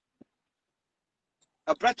with this?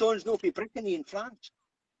 A Briton's not for Brittany in France."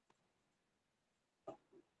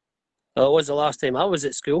 Oh, it was the last time I was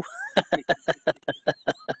at school. But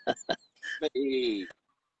hey,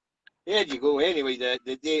 there you go. Anyway,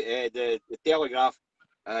 the Telegraph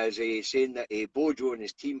is saying that Bojo and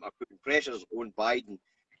his team are putting pressures on Biden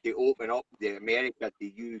to open up the America to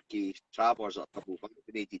UK travellers that are double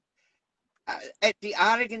vaccinated. It's the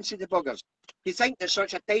arrogance of the buggers. To think that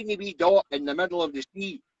such a tiny wee dot in the middle of the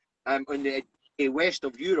sea on the west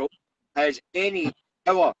of Europe has any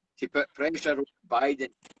power to put pressure on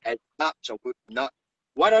Biden is absolute nut.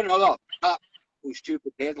 One another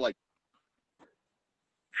stupid headline.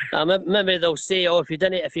 Maybe they'll say, "Oh, if you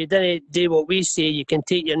didn't do what we say, you can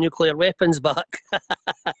take your nuclear weapons back."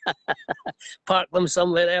 Park them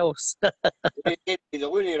somewhere else. The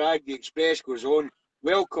Looney Rag, the Express goes on.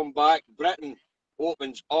 "Welcome back. Britain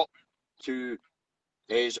opens up to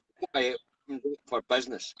for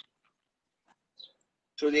business."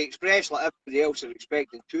 So the Express, like everybody else, are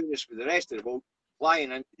expecting tourists for the rest of the world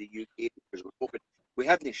flying into the UK because we're open. We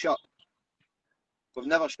haven't shut. We've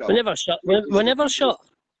never shut. We never shut. We never shut.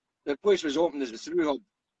 The place was open as the through hub.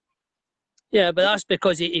 Yeah, but that's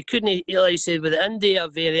because he couldn't, like you said, with the India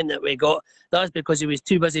variant that we got, that's because he was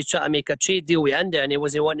too busy trying to make a trade deal with India and he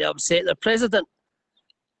wasn't wanting to upset the president.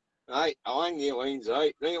 Aye, along the lines,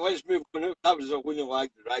 aye. Right, let's move on. That was a Looney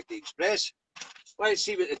Rag, the Express. Let's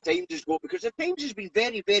see what the Times has got, because the Times has been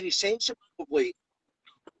very, very sensible of late.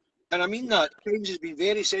 And I mean that. The Times has been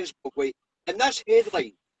very sensible of late. And this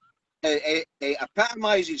headline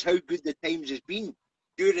epitomises how good the Times has been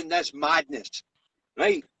during this madness,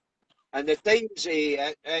 right? And the Times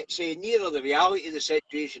say nearer the reality of the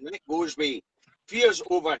situation, and it goes with fears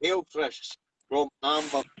over health risks from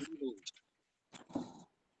Amber Females.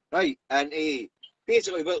 Right, and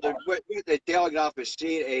basically what the Telegraph is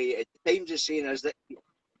saying, the Times is saying is that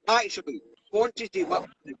actually quantity of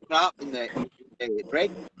the crap in the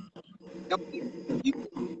bread,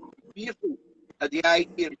 people fearful of the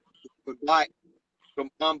idea of coming back from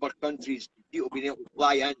amber countries, people being able to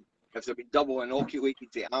fly in if they've been double inoculated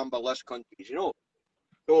to amber list countries, you know.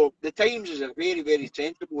 So the Times is a very, very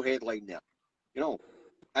sensible headline there, you know.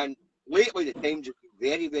 And lately the Times has been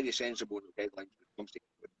very, very sensible in the headlines when it comes to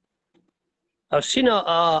COVID. I've seen a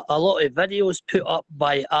lot of videos put up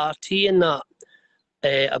by RT and that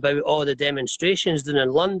about all the demonstrations done in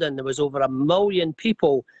London. There was over 1 million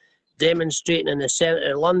people demonstrating in the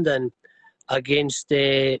centre of London against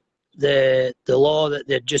the law that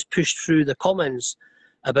they just pushed through the Commons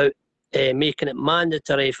about making it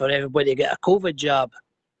mandatory for everybody to get a COVID jab.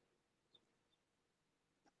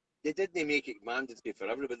 They didn't make it mandatory for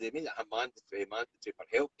everybody. They made it mandatory for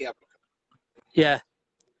healthcare. Yeah.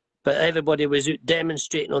 but everybody was out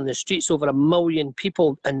demonstrating on the streets, over 1 million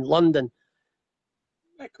people in London.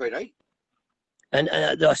 Yeah, quite right. And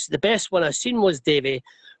the best one I seen was, Davey,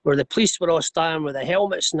 where the police were all standing with the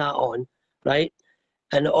helmets and that on, right?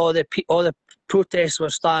 And all the protests were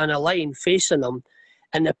standing in a line facing them,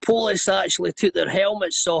 and the police actually took their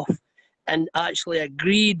helmets off and actually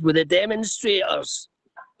agreed with the demonstrators.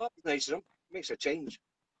 That's nice of them. Makes a change.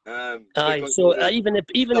 Aye, so even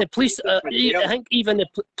the police, I think even the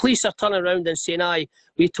police are turning around and saying, "Aye,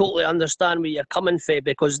 we totally understand where you're coming from,"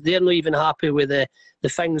 because they're not even happy with the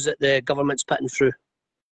things that the government's putting through.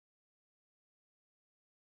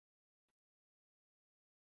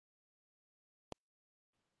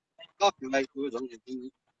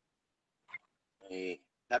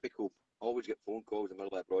 Typical. Always get phone calls in the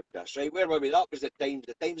middle of the broadcast. Right, where were we? That was the Times.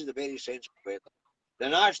 The Times is a very sensible weather. The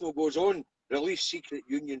National goes on, release secret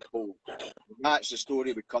union poll. That's the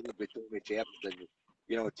story we covered with Tony Sheridan,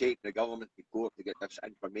 you know, taking the government to court to get this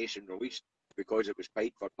information released because it was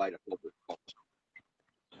paid for by the public funds.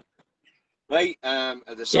 Right,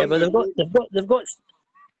 Yeah, but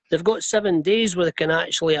they've got 7 days where they can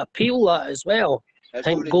actually appeal that as well. I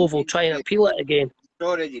think Gove will try and appeal it again. It's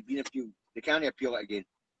already been appealed. They can't appeal it again.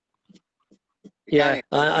 Yeah,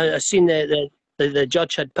 I seen the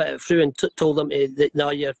judge had put it through and told them that no,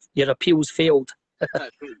 your appeals failed.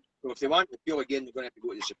 So if they want to appeal again, they're going to have to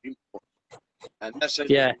go to the Supreme Court. And this is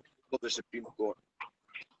the Supreme Court.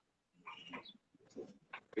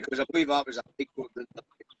 Because I believe that was a big court.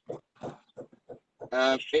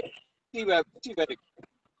 See where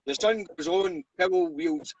the sun goes on, Powell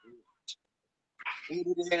wheels.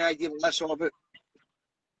 Anybody any idea what that's all about?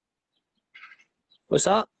 What's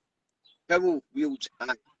that? Powell wheels.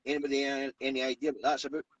 Anybody any idea what that's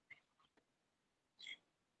about?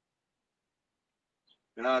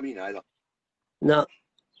 You know what I mean, either. No.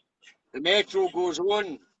 The Metro goes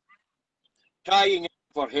on, crying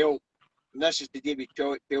for help. And this is to do with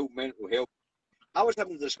child mental health. I was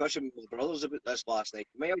having a discussion with my brothers about this last night.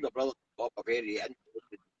 My elder brother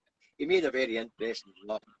he made a very interesting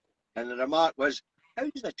remark. And the remark was, how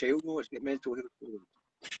does a child know it's got mental health problems?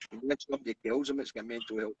 And when somebody tells him it's got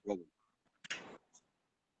mental health problems.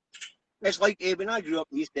 It's like when I grew up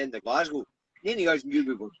in the East End of Glasgow, none of us knew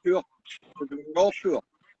we were poor. We were all poor.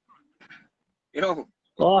 You know?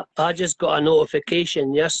 Well, I just got a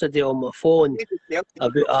notification yesterday on my phone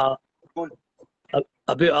about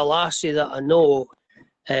a lassie that I know,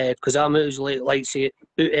 because I'm usually like say out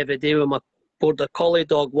every day with my border collie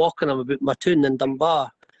dog walking him about my tune in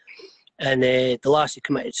Dunbar, and the lassie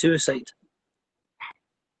committed suicide.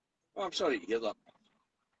 Oh, I'm sorry to hear that.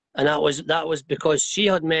 And that was because she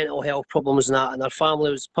had mental health problems and that, and her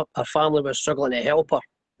family was struggling to help her.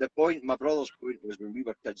 The point, my brother's point was when we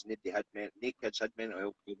were kids, no kids had mental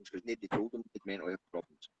health problems because nobody told them they had mental health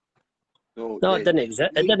problems. No, it didn't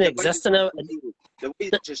exist. It didn't exist in it. The way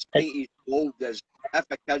that society evolved is if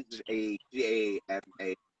a kid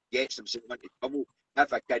gets himself into trouble,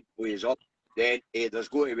 if a kid plays up, then there's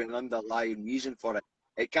going to be an underlying reason for it.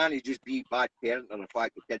 It can't just be bad parenting or the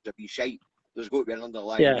fact that kids are be shite. There's got to be an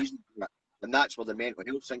underlying reason for it. And that's where the mental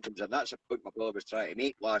health thing comes in. That's a point my brother was trying to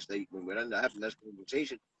make last night when we were having this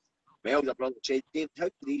conversation. My elder brother said, Dave, how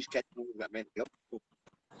do these kids know they've got mental health problem?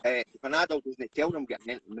 If an adult doesn't tell them get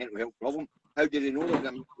a mental health problem, how do they know they've got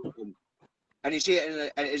a mental health problem? And he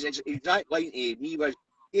said, and his exact line to me was,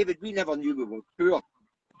 David, we never knew we were poor.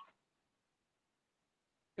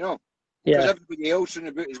 You know? Because everybody else in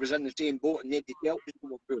the book was in the same boat and nobody told us we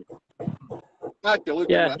were poor. I had to look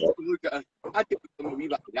at it. I had to put them a wee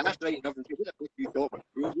bit of gas right enough and say, what the fuck are you talking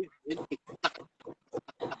about?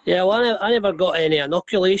 Yeah, well, I never got any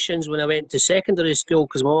inoculations when I went to secondary school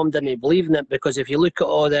because my mum didn't believe in it, because if you look at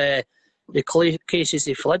all the cases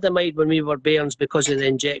of thalidomide when we were bairns because of the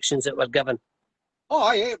injections that were given.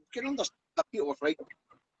 Oh, yeah, can understand that people were frightened.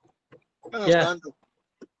 Yeah.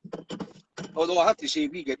 Although I have to say,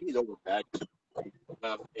 we get all the bags.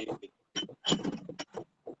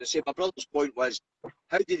 To say, my brother's point was,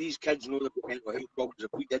 how do these kids know they've got mental health problems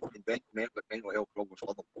if we didn't invent mental health problems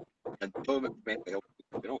for them and tell them it's mental health,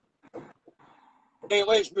 you know? Okay,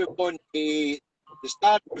 let's move on. The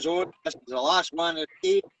Star goes on. This is the last one of the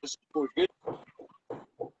day. This is so good.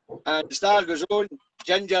 And the Star goes on.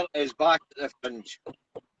 Ginger is back at the Fringe.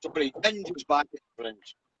 Sorry, Ginger's back at the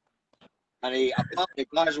Fringe. And apparently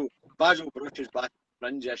Basil Brush is back at the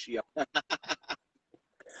Fringe this year.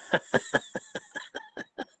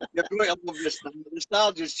 You're going to love the Star. The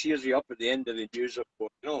Star just cheers you up at the end of the news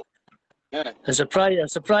report, you know. Yeah. I'm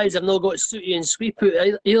surprised I've not got Sooty and Sweep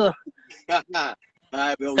out either. Well,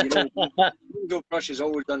 you know, Basil Brush has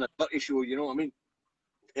always done a dirty show, you know what I mean?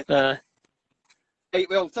 Right,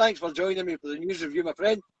 well, thanks for joining me for the news review, my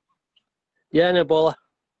friend. Yeah, no bother.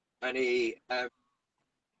 And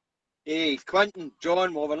Quentin,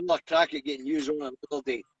 John, we'll have another crack at getting news on another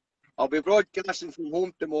day. I'll be broadcasting from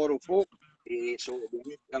home tomorrow, folks. So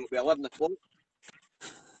it'll be 11 o'clock.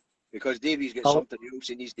 Because Davey's got something else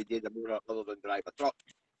he needs to do tomorrow other than drive a truck.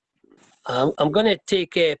 I'm going to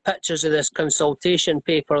take pictures of this consultation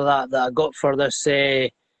paper that I got for this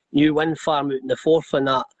new wind farm out in the Forth and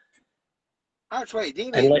that. That's right,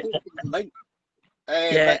 Davey.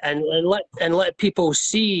 And let people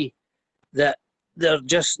see that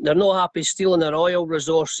they're not happy stealing our oil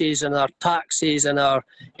resources and our taxes and our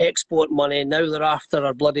export money. Now they're after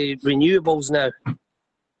our bloody renewables now.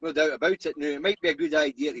 No doubt about it. Now, it might be a good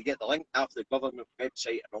idea to get the link after the government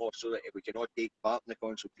website and all so that we can all take part in the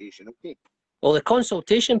consultation, okay? Well, the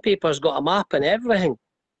consultation paper's got a map and everything.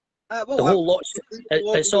 The whole lot,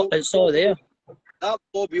 it's all there. That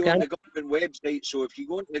will be on the government website, so if you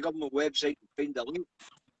go onto the government website and find the link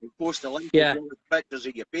and post the link with all the pictures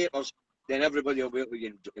of your papers, then everybody will be able to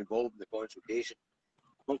get involved in the consultation.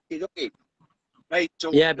 Okay. Right,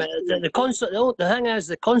 so yeah, but the thing is,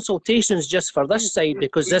 the consultation's just for this side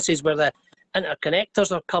because this is where the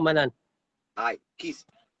interconnectors are coming in. Aye, Keith.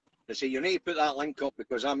 I say you need to put that link up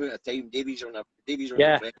because I'm out of time. Davy's on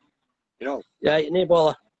yeah. the you know. Yeah, you need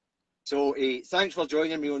bother. So thanks for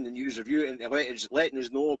joining me on the news review and letting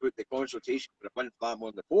us know about the consultation for the wind farm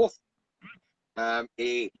on the 4th.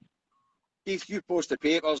 Keith, you post the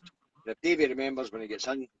papers. And if Davy remembers when he gets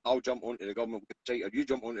in, I'll jump onto the government website, or you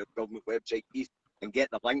jump onto the government website, Keith, and get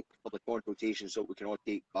the link for the consultation so we can all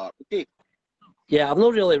take part. Okay. Yeah, I've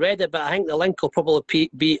not really read it, but I think the link will probably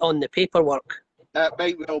be on the paperwork.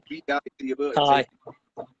 Might well be that to you about Aye.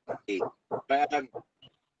 Okay. But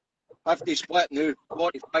have to split now.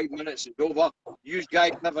 45 minutes is over. You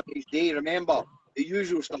guys have a nice day. Remember the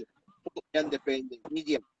usual stuff. Independent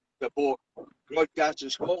media support. Broadcasting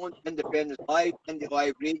Scotland, Independent Live, Indie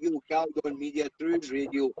Live Radio, Caledon Media, Trues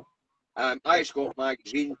Radio, iScot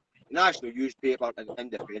Magazine, National Newspaper, and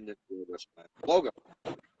Independent Blogger.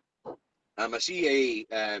 I see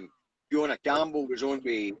Fiona Campbell was on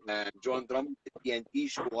with John Drummond at TNT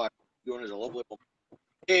show. Fiona's a lovely one.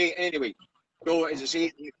 Anyway, so as I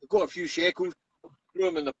say, you've got a few shekels, throw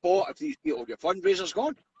them in the pot if these people get fundraisers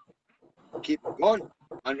going. Keep them going.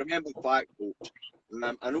 And remember the fact, folks,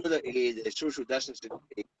 I know that the social distancing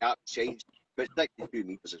gap changed, but stick to 2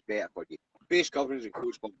 metres is better for you. Face coverings and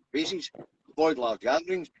close public spaces, avoid large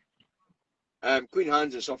gatherings, clean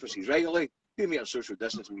hands and surfaces regularly, 2 metres social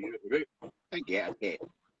distancing when you're out the route, and get ahead.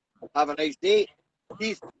 Have a nice day.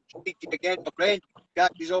 Keith, speak to you again, my friend.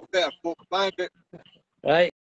 Catch you all better, folks. Bye. Right.